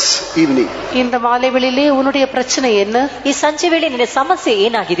problem this evening? இந்த மாலை வேளையிலே உன்னுடைய பிரச்சனை என்ன? ಈ ಸಂಜೆ ವೇಳೆ ನಿನ್ನ ಸಮಸ್ಯೆ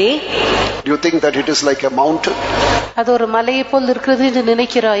ಏನಾಗಿದೆ? Do you think that it is like a mountain? அது ஒரு மலையை போல் இருக்கிறது என்று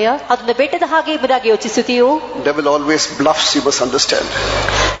நினைக்கிறாயா? ಅದನ್ನು ಬೆಟ್ಟದ ಹಾಗೆ ಎಂಬುದಾಗಿ ಯೋಚಿಸುತ್ತೀಯೋ? Devil always bluffs, you must understand.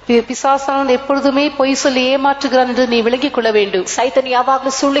 பிசாசானவன் எப்பொழுதுமே பொய் சொல்லி ஏமாற்றுகிறான் என்று நீ விளங்கிக் கொள்ள வேண்டும். ಸೈತನು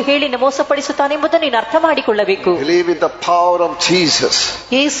ಯಾವಾಗಲೂ ಸುಳ್ಳು ಹೇಳಿ ಮೋಸಪಡಿಸುತ್ತಾನೆ ಎಂಬುದನ್ನು ನೀನು ಅರ್ಥ ಮಾಡಿಕೊಳ್ಳಬೇಕು. Believe in the power of Jesus.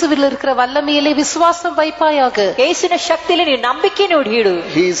 இயேசுவில் இருக்கிற வல்லமையிலே விசுவாசம் வைப்பாயாக. ಯೇಸುವಿನ ಶಕ್ತಿಯಲ್ಲಿ ನೀನು ನಂಬಿಕೆಯನ್ನು ಇಡು.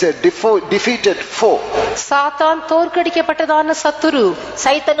 He is a defeated foe. சாத்தான் தோற்கடிக்கப்பட்டதான சத்துரு.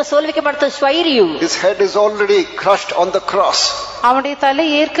 ಸೈತನು ಸೋಲ್ವಿಕೆ ಮಾಡಿದ ಸ್ವೈರಿಯು. His head is already crushed on the cross. அவனுடைய தலை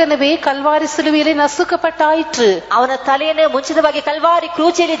ஏற்கனவே கல்வாரி சிலுவையிலே நசுக்கப்பட்டாயிற்று. ಅವನ ತಲೆಯನ್ನು ಮುಂಚಿತವಾಗಿ Calvary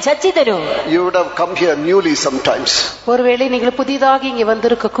ಕ್ರೂಚಿಯಲ್ಲಿ ಜಜ್ಜಿದನು. You would have come here newly sometimes. ஒருவேளை நீங்கள் புதிதாக இங்கே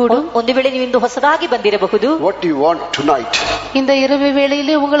வந்திருக்க கூடும். ಒಂದು ವೇಳೆ ನೀವು ಇಂದು ಹೊಸದಾಗಿ ಬಂದಿರಬಹುದು. What do you want tonight? இந்த இரவு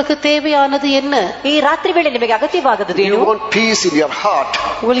வேளையிலே உங்களுக்கு தேவையானது என்ன? ಈ ರಾತ್ರಿ ವೇಳೆ ನಿಮಗೆ ಅಗತ್ಯವಾದದ್ದು ಏನು? You want peace in your heart.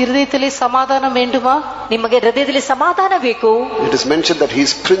 உங்கள் இதயத்திலே சமாதானம் வேண்டுமா? ನಿಮಗೆ ಹೃದಯದಲ್ಲಿ ಸಮಾಧಾನ ಬೇಕು. It is mentioned that he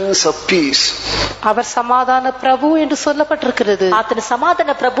is Prince of Peace. அவர் சமாதான பிரபு என்று சொல்லப்பட்டிருக்கிறது. ಆತನ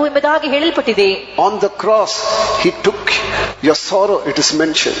ಸಮಾಧಾನ ಪ್ರಭು ಎಂಬುದಾಗಿ ಹೇಳಲ್ಪಟ್ಟಿದೆ. On the cross he took your sorrow, it is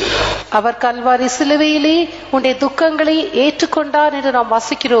mentioned. அவர் கல்வாரி சிலுவையிலே உன்னுடைய துக்கங்களை ஏற்றுக்கொண்டார் என்று நாம்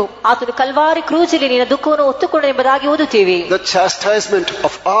வாசிக்கிறோம். ಆತನು ಕಲ್ವಾರಿ ಕ್ರೂಜಿಲಿ ನಿನ್ನ ದುಃಖವನ್ನು ಹೊತ್ತುಕೊಂಡ ಎಂಬುದಾಗಿ ಓದುತ್ತೇವೆ. The chastisement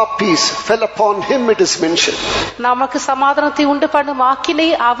of our peace fell upon him, it is mentioned. நமக்கு சமாதானத்தை உண்டு பண்ணும் ஆக்கினை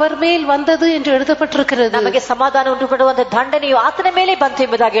அவர் மேல் வந்தது என்று எழுதப்பட்டிருக்கிறது. ನಮಗೆ ಸಮಾಧಾನ ಉಂಟು ಮಾಡುವಂತ ದಂಡನೆಯು ಆತನ ಮೇಲೆ ಬಂತು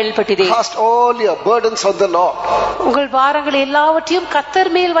ಎಂಬುದಾಗಿ ಹೇಳಲ್ಪಟ್ಟಿದೆ. Cast all your burdens on the Lord. உங்கள் பாரங்கள் எல்லாவற்றையும்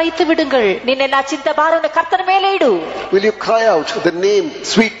கர்த்தர் மேல் வைத்து விடுங்கள். ನಿನ್ನೆಲ್ಲ ಚಿಂತೆ ಭಾರವನ್ನು ಕರ್ತನ ಮೇಲೆ ಇಡು. Will you cry out the name,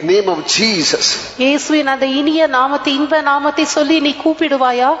 sweet name of Jesus? இயேசுவின் அந்த இனிய நாமத்தை, இன்ப நாமத்தை சொல்லி நீ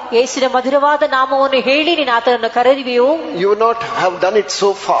கூப்பிடுவாயா? ಯೇಸುವಿನ ಮಧುರವಾದ ನಾಮವನ್ನು ಹೇಳಿ ನೀನು ಆತನನ್ನು ಕರೆಯುವೆಯೋ? You would not have done it so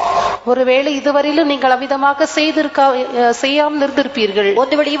far. ஒருவேளை இதுவரையிலும் நீங்கள் அமிதமாக செய்யாமல் இருந்திருப்பீர்கள்.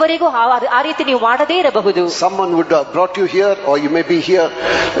 ಒಂದು ವೇಳೆ ಇವರಿಗೂ ಆ ರೀತಿ ನೀವು ಮಾಡದೇ ಇರಬಹುದು. Someone would have brought you here, or you may be here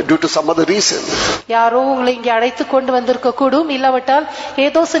due to some other reason. யாரோ உங்களை இங்கே அழைத்து கொண்டு வந்திருக்க கூடும், இல்லாவிட்டால்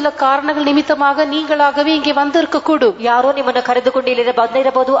ஏதோ சில காரணங்கள் நிமித்தமாக நீங்களாகவே இங்கே வந்திருக்க கூடும். ಯಾರೋ ನಿಮ್ಮನ್ನು ಕರೆದುಕೊಂಡು ಇಲ್ಲಿ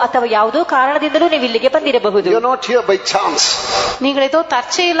ಬಂದಿರಬಹುದು, ಅಥವಾ ಯಾವುದೋ ಕಾರಣದಿಂದಲೂ ನೀವು ಇಲ್ಲಿಗೆ ಬಂದಿರಬಹುದು. You are not here by chance. நீங்கள் ஏதோ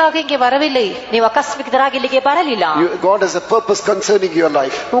தற்செயலாக இங்கே வரவில்லை. ನೀವು ಆಕಸ್ಮಿಕರಾಗಿ ಇಲ್ಲಿಗೆ ಬರಲಿಲ್ಲ. God has a purpose concerning your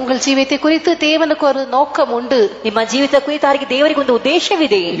life. உங்கள் ஜீவித்தை குறித்து தேவனுக்கு ஒரு நோக்கம் உண்டு. ನಿಮ್ಮ ಜೀವಿತ ಕುರಿತಾಗಿ ದೇವರಿಗೆ ಒಂದು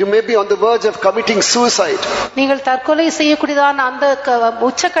ಉದ್ದೇಶವಿದೆ. You may be on the verge of committing suicide. நீங்கள் தற்கொலை செய்யக்கூடியதான அந்த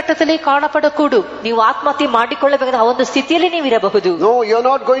உச்சகட்டத்திலே காணப்படக்கூடும். ನೀವು ಆತ್ಮಹತ್ಯೆ ಮಾಡಿಕೊಳ್ಳಬೇಕಾದ ಒಂದು ಸ್ಥಿತಿಯಲ್ಲಿ ನೀವು ಇರಬಹುದು. No, you are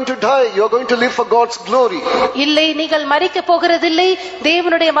not going to die. You are going to live for God's glory. இல்லை, நீங்கள் மரிக்க போகிறதில்லை,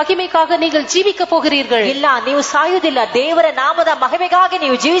 தேவனுடைய மகிமைக்காக நீங்கள் ஜீவிக்க போகிறீர்கள். ಇಲ್ಲ, ನೀವು ಸಾಯುವುದಿಲ್ಲ, ದೇವರ ನಾಮದ ಮಹಿಮೆಗಾಗಿ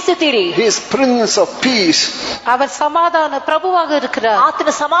ನೀವು ಜೀವಿಸುತ್ತೀರಿ. He is Prince of Peace. அவர் சமாதான பிரபுவாக இருக்கிறார். ಆತನ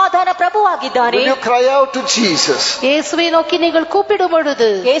ಸಮಾಧಾನ ಪ್ರಭುವಾಗಿದ್ದಾನೆ. Will you cry out to Jesus? இயேசுவை நோக்கி நீங்கள் கூப்பிடும் பொழுது,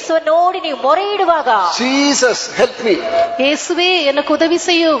 ಯೇಸುವನ್ನು ನೋಡಿ ನೀವು ಮೊರೆ ಇಡುವಾಗ, Jesus help me. இயேசுவே எனக்கு உதவி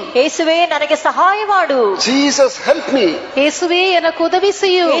செய்யும். ಯೇಸುವೆ ನನಗೆ ಸಹಾಯ ಮಾಡು. Jesus help me. இயேசுவே எனக்கு உதவி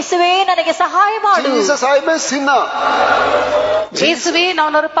செய்யும். ಯೇಸುವೆ ನನಗೆ ಸಹಾಯ ಮಾಡು. Jesus, I am a sinner. இயேசுவே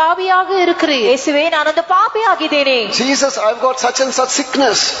நான் ஒரு பாவியாக இருக்கிறேன். ಯೇಸುವೆ ನಾನೊಂದು ಪಾಪಿಯಾಗಿದ್ದೇನೆ. Jesus, I've got such and such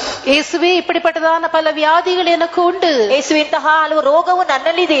sickness. இயேசுவே இப்படிப்பட்டதான பல வியாதிகள் எனக்கு உண்டு. ಯೇಸುವೆ ಇಂತಹ ಹಲವು ರೋಗವು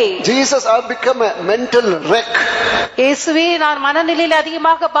ನನ್ನಲ್ಲಿದೆ. Jesus, I've become a mental wreck. இயேசுவே நான் மனநிலையில்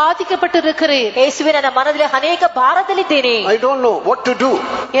அதிகமாக பாதிக்கப்பட்டிருக்கிறேன். ಯೇಸುವೆ ನನ್ನ ಮನದಲ್ಲಿ ಅನೇಕ ಭಾರದಲ್ಲಿದ್ದೇನೆ. I don't know what to do.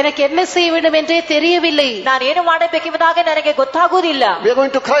 எனக்கு என்ன செய்ய வேண்டும் என்றே தெரியவில்லை. ನಾನು ಏನು ಮಾಡಬೇಕೆಂಬುದಾಗಿ ನನಗೆ ಗೊತ್ತಾಗುವುದಿಲ್ಲ. We are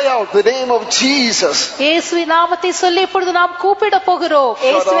going to cry out the name of Jesus. இயேசுவின் நாமத்தை சொல்லி இப்பொழுது நாம் கூப்பிட போகிறோம்.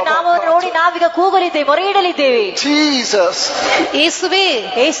 ಯೇಸುವಿನ ನಾಮವನ್ನು ನೋಡಿ ನಾವೀಗ ಕೂಗಲಿದ್ದೇವೆ, ಮೊರೆ ಇಡಲಿದ್ದೇವೆ. Jesus. இயேசுவே,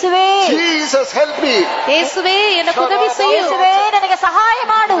 ಯೇಸುವೆ, Jesus help me. இயேசுவே எனக்கு உதவி செய்யும். ಯೇಸುವೆ ನನಗೆ ಸಹಾಯ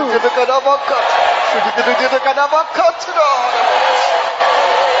ಮಾಡು.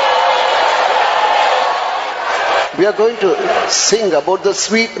 We are going to sing about the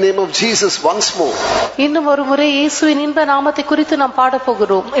sweet name of Jesus once more. இன்னும் ஒரு முறை இயேசுவின் இன்ப நாமத்தை குறித்து நாம் பாட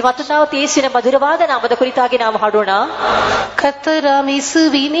போகிறோம். ಮತ್ತು ನಾವು ಯೇಸುವಿನ ಮಧುರವಾದ ನಾಮದ ಕುರಿತಾಗಿ ನಾವು ಹಾಡೋಣ. கர்த்தராம்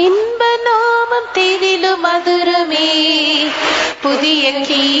இயேசுவின் இன்ப நாமம் தேனிலும் மதுரமே, புதிய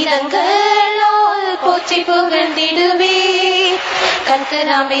கீதங்களால் போற்றி புகழ்ந்திடுவே.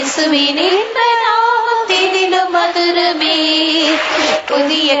 கர்த்தராம் இயேசுவின் இன்ப நாமம் தேனிலும் மதுரமே,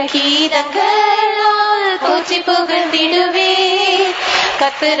 புதிய கீதங்களால் போற்றி புகழ்ந்திடுவே.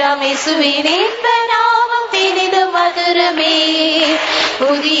 கர்த்தராம் இயேசுவின் இன்ப நாமம் தேனிலும் மதுரமே,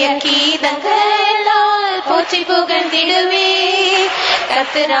 புதிய கீதங்களால் போற்றி புகழ்ந்திடுவே.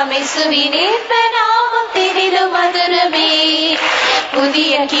 கர்த்தராம் இயேசுவின் இன்ப நாமம் தேனிலும் மதுரமே,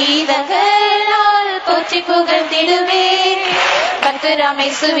 புதிய கீதங்களால் போற்றி புகழ்ந்திடுவே. கர்த்தராம்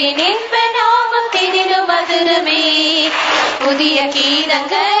இயேசுவின் இன்ப நாமம் தேனிலும் மதுரமே, புதிய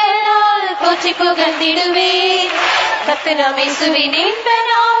கீதங்களால் போற்றி புகழ்ந்திடுவே. கர்த்தராம் இயேசுவின் இன்ப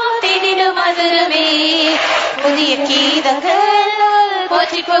நாமம் தேனிலும் மதுரமே, புதிய கீதங்களால்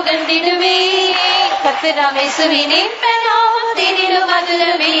போற்றி புகழ்ந்திடுவே. கர்த்தராம் இயேசுவின் இன்ப நாமம் தேனிலும்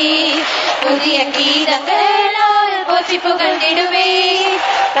மதுரமே, புதிய கீதங்களால் போற்றி புகழ்ந்திடுவே.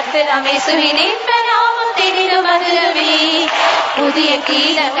 கர்த்தராம் இயேசுவின் இன்ப நாமம் தேனிலும் மதுரமே, புதிய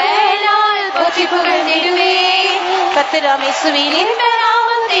கீதங்களால் போற்றி புகழ்ந்திடுவே. கர்த்தராம் இயேசுவின் இன்ப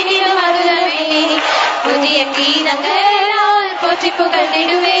நாமம் தேனிலும் மதுரமே, புதிய கீதங்களால் போற்றி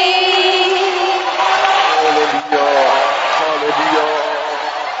புகழ்ந்திடுவே. Hallelujah. Hallelujah.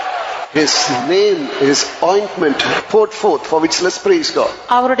 His name is ointment poured forth, for which let's praise God.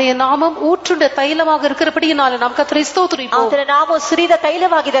 அவருடைய நாமம் ஊற்றுண்ட தைலமாக இருக்கிறபடியினால நாம் ಕರ್ತனை ಸ್ತೋತ್ರಿಸೋಣ. ಆತನ ನಾಮವು ಸುರಿದ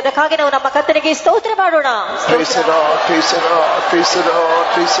ತೈಲವಾಗಿದೆ, ಅದಕ್ಕಾಗಿ ನಾವು ನಮ್ಮ ಕರ್ತನಿಗೆ ಸ್ತೋತ್ರ ಮಾಡೋಣ. Praise the Lord, praise the Lord, praise the Lord,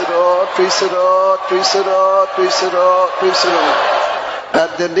 praise the Lord, praise the Lord, praise the Lord, praise the Lord, praise the Lord.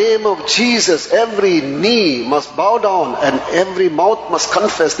 At the name of Jesus, every knee must bow down and every mouth must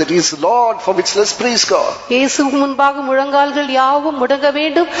confess that He is Lord, for which let's praise God. இயேசுவுக்கு முன்பாக முழங்கால்கள் யாவும் முடங்க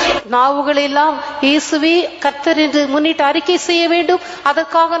வேண்டும், நாவுகள் எல்லாம் இயேசுவே கர்த்தர் என்று முன்னிட்டு அறிக்கை செய்ய வேண்டும்.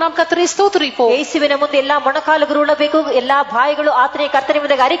 அதற்காக நாம் கர்த்தரை ಸ್ತೋತ್ರಿಸೋಣ. ಯೇಸುವಿನ ಮುಂದೆ ಎಲ್ಲಾ ಮೊಣಕಾಲುಗಳು ಉಳಬೇಕು, ಎಲ್ಲಾ ಬಾಯಿಗಳು ಆತನ ಕರ್ತನ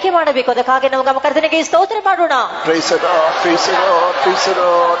ಮುಂದೆ ಅರಿಕೆ ಮಾಡಬೇಕು. ಅದಕ್ಕಾಗಿ ನಾವು ನಮ್ಮ ಕರ್ತನಿಗೆ ಸ್ತೋತ್ರ ಮಾಡೋಣ. Praise the Lord, praise the Lord, praise the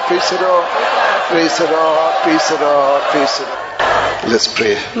Lord, praise the Lord, praise the Lord, praise the Lord, praise the Lord. Let's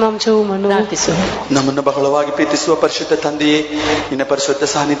pray. ನಮ್ಮನ್ನು ಬಹಳವಾಗಿ ಪ್ರೀತಿಸುವ ಪರಿಶುದ್ಧ ತಂದೆಯೇ, ನಿನ್ನ ಪರಿಶುದ್ಧ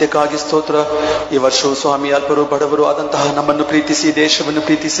ಸಾನ್ನಿಧ್ಯಕ್ಕಾಗಿ ಸ್ತೋತ್ರ. ಈ ವರ್ಷವು ಸ್ವಾಮಿ ಅಲ್ಪರು ಬಡವರು ಆದಂತಹ ನಮ್ಮನ್ನು ಪ್ರೀತಿಸಿ, ದೇಶವನ್ನು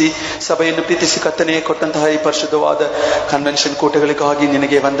ಪ್ರೀತಿಸಿ, ಸಭೆಯನ್ನು ಪ್ರೀತಿಸಿ ಕರ್ತನೆ ಕೊಟ್ಟಂತಹ ಈ ಪರಿಶುದ್ಧವಾದ ಕನ್ವೆನ್ಷನ್ ಕೂಟಗಳಿಗಾಗಿ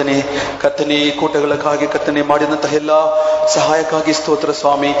ನಿನಗೆ ವಂದನೆ. ಕರ್ತನೆ ಈ ಕೂಟಗಳಿಗಾಗಿ ಕರ್ತನೆ ಮಾಡಿದಂತಹ ಎಲ್ಲಾ ಸಹಾಯಕ್ಕಾಗಿ ಸ್ತೋತ್ರ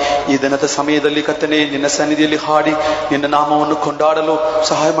ಸ್ವಾಮಿ. ಈ ದಿನದ ಸಮಯದಲ್ಲಿ ಕರ್ತನೆ ನಿನ್ನ ಸನ್ನಿಧಿಯಲ್ಲಿ ಹಾಡಿ ನಿನ್ನ ನಾಮವನ್ನು ಕೊಂಡಾಡಲು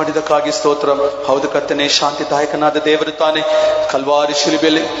ಸಹಾಯ ಮಾಡಿದಕ್ಕಾಗಿ ಸ್ತೋತ್ರ. ಹೌದು ಕರ್ತನೆ, ಶಾಂತಿದಾಯಕನಾದ ದೇವರು ತಾನೆ ಕಲ್ವಾರಿ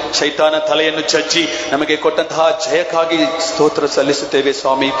ಶಿಲುಬೆಯಲ್ಲಿ ಶೈತಾನ ತಲೆಯನ್ನು ಚಚ್ಚಿ ನಮಗೆ ಕೊಟ್ಟಂತಹ ಜಯಕ್ಕಾಗಿ ಸ್ತೋತ್ರ ಸಲ್ಲಿಸುತ್ತೇವೆ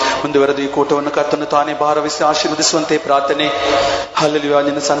ಸ್ವಾಮಿ. ಮುಂದುವರೆದು ಈ ಕೂಟವನ್ನು ಕರ್ತನು ತಾನೇ ಭಾರವಿಸಿ ಆಶೀರ್ವದಿಸುವಂತೆ ಪ್ರಾರ್ಥನೆ. ಹಲ್ಲೆಲೂಯಾ.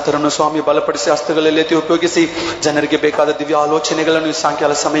 ನಿನ್ನ ಸಂತರನ್ನು ಸ್ವಾಮಿ ಬಲಪಡಿಸಿ ಹಸ್ತಗಳಲ್ಲಿ ಉಪಯೋಗಿಸಿ ಜನರಿಗೆ ಬೇಕಾದ ದಿವ್ಯ ಆಲೋಚನೆಗಳನ್ನು ಈ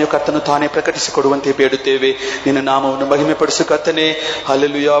ಸಾಯಂಕಾಲ ಸಮಯ ಕರ್ತನು ತಾನೇ ಪ್ರಕಟಿಸಿಕೊಡುವಂತೆ ಬೇಡುತ್ತೇವೆ. ನಿನ್ನ ನಾಮವನ್ನು ಮಹಿಮೆ ಪಡಿಸು ಕರ್ತನೆ.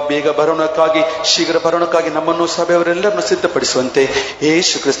 ಹಲ್ಲೆಲೂಯಾ. ಬೇಗ ಬರೋಣಕ್ಕಾಗಿ, ಶೀಘ್ರ ಬರೋಣಕ್ಕಾಗಿ ನಮ್ಮನ್ನು ಸಭೆಯವರೆಲ್ಲರನ್ನು ಸಿದ್ಧಪಡಿಸುವಂತೆ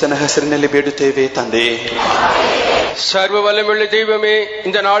ಯೇಸು ಕ್ರಿಸ್ತನ ಹೆಸರಿನಲ್ಲಿ ಬೇಡುತ್ತೇವೆ ತಂದೆ. சர்வ வல்லமையுள்ள தெய்வமே,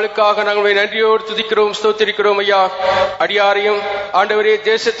 இந்த நாளுக்காக நாங்கள் நன்றியோடு துதிக்கிறோம், ஸ்தோத்திரிக்கிறோம் ஐயா. அடியாரையும் ஆண்டவரே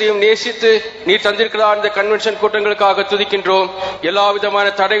தேசத்தையும் நேசித்து நீர் தந்திருக்கிறார் இந்த கன்வென்ஷன் கூட்டங்களுக்காக துதிக்கின்றோம். எல்லா விதமான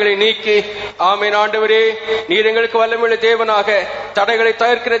தடைகளை நீக்கி ஆமென் ஆண்டவரே, நீர் எங்களுக்கு வல்லமையுள்ள தேவனாக, தடைகளை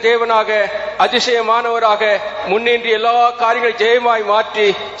தவிர்க்கிற தேவனாக, அதிசயமானவராக முன்னின்று எல்லா காரியங்களை ஜெயமாய் மாற்றி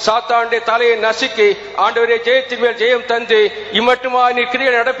சாத்தானுடைய தலையை நசுக்கி ஆண்டவரே ஜெயத்தின் மேல் ஜெயம் தந்து இம்மட்டுமா நீர்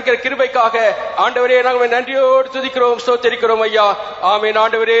கிரியை நடப்பிக்கிற கிருபைக்காக ஆண்டவரே நாங்கள் நன்றியோடு துதிக்கிறோம், ஸ்தோத்திரிக்கிறோம் ஐயா. ஆமென்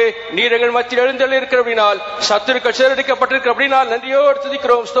ஆண்டவரே, நீர் எங்கள் மத்தியில் எழுந்தருளி இருக்கிறபடினால், சத்துருக்கள் சிதறடிக்கப்பட்டிருக்கிறபடினால் நன்றியோடு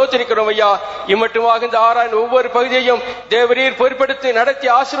துதிக்கிறோம், ஸ்தோத்திரிக்கிறோம் ஐயா. இம்மட்டுமாக இந்த ஆராய்ந்த ஒவ்வொரு பகுதியையும் தேவரீர் பொறுப்படுத்தி நடத்தி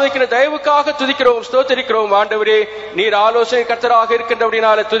ஆசீர்வதிக்கிற தயவுக்காக துதிக்கிறோம், ஸ்தோத்திரிக்கிறோம் ஆண்டவரே. நீர் ஆலோசனை கர்த்தராக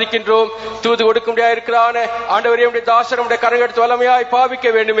இருக்கின்றபடினால துதிக்கின்றோம். தூது கொடுக்கும்படியா இருக்கிறான ஆண்டவரே, உடைய தாசனுடைய கரங்கெடுத்து வல்லமையாய் பாவிக்க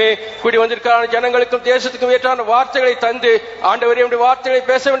வேண்டுமே. கூடி வந்திருக்கிற ஜனங்களுக்கும் தேசத்துக்கும் ஏற்றான வார்த்தைகளை தந்து ஆண்டவரே, உடைய வார்த்தைகளை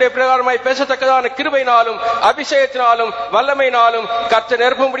பேச வேண்டிய பிரகாரமாய் பேசத்தக்கதான கிருபையினாலும் அபிஷேகத்தினாலும் வல்லமையினாலும் கர்த்தர்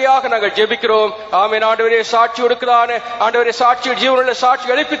நிரப்பும்படியாக நாங்கள் ஜெபிக்கிறோம். ஆமென் ஆண்டவரே. சாட்சி கொடுக்கிறான ஆண்டவரே, சாட்சிகள் ஜீவனுள்ள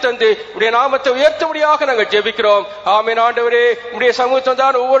சாட்சி எழுப்பி தந்து உடைய நாமத்தை உயர்த்தும்படியாக நாங்கள் ஜெபிக்கிறோம். ஆமென் ஆண்டவரே, உடைய சமூகத்தில்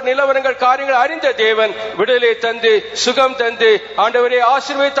தான் ஒவ்வொரு நிலவரங்கள் காரியங்கள் அறிந்த தேவன் விடுதலை தந்து சுகம் தந்து ஆண்டவரே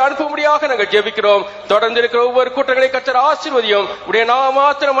ஆசீர்வதித்து அனுப்பும்படியாக நாங்கள் ஜெபிக்கிறோம். தொடர்ந்து இருக்கிற ஒவ்வொரு கூட்டங்களை கர்த்தர் ஆசீர்வதியும். உடைய நாம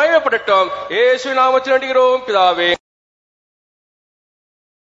மாத்திரம் மகிமைப்படட்டும். இயேசு நாமத்தில் வேண்டுகிறோம் பிதாவே.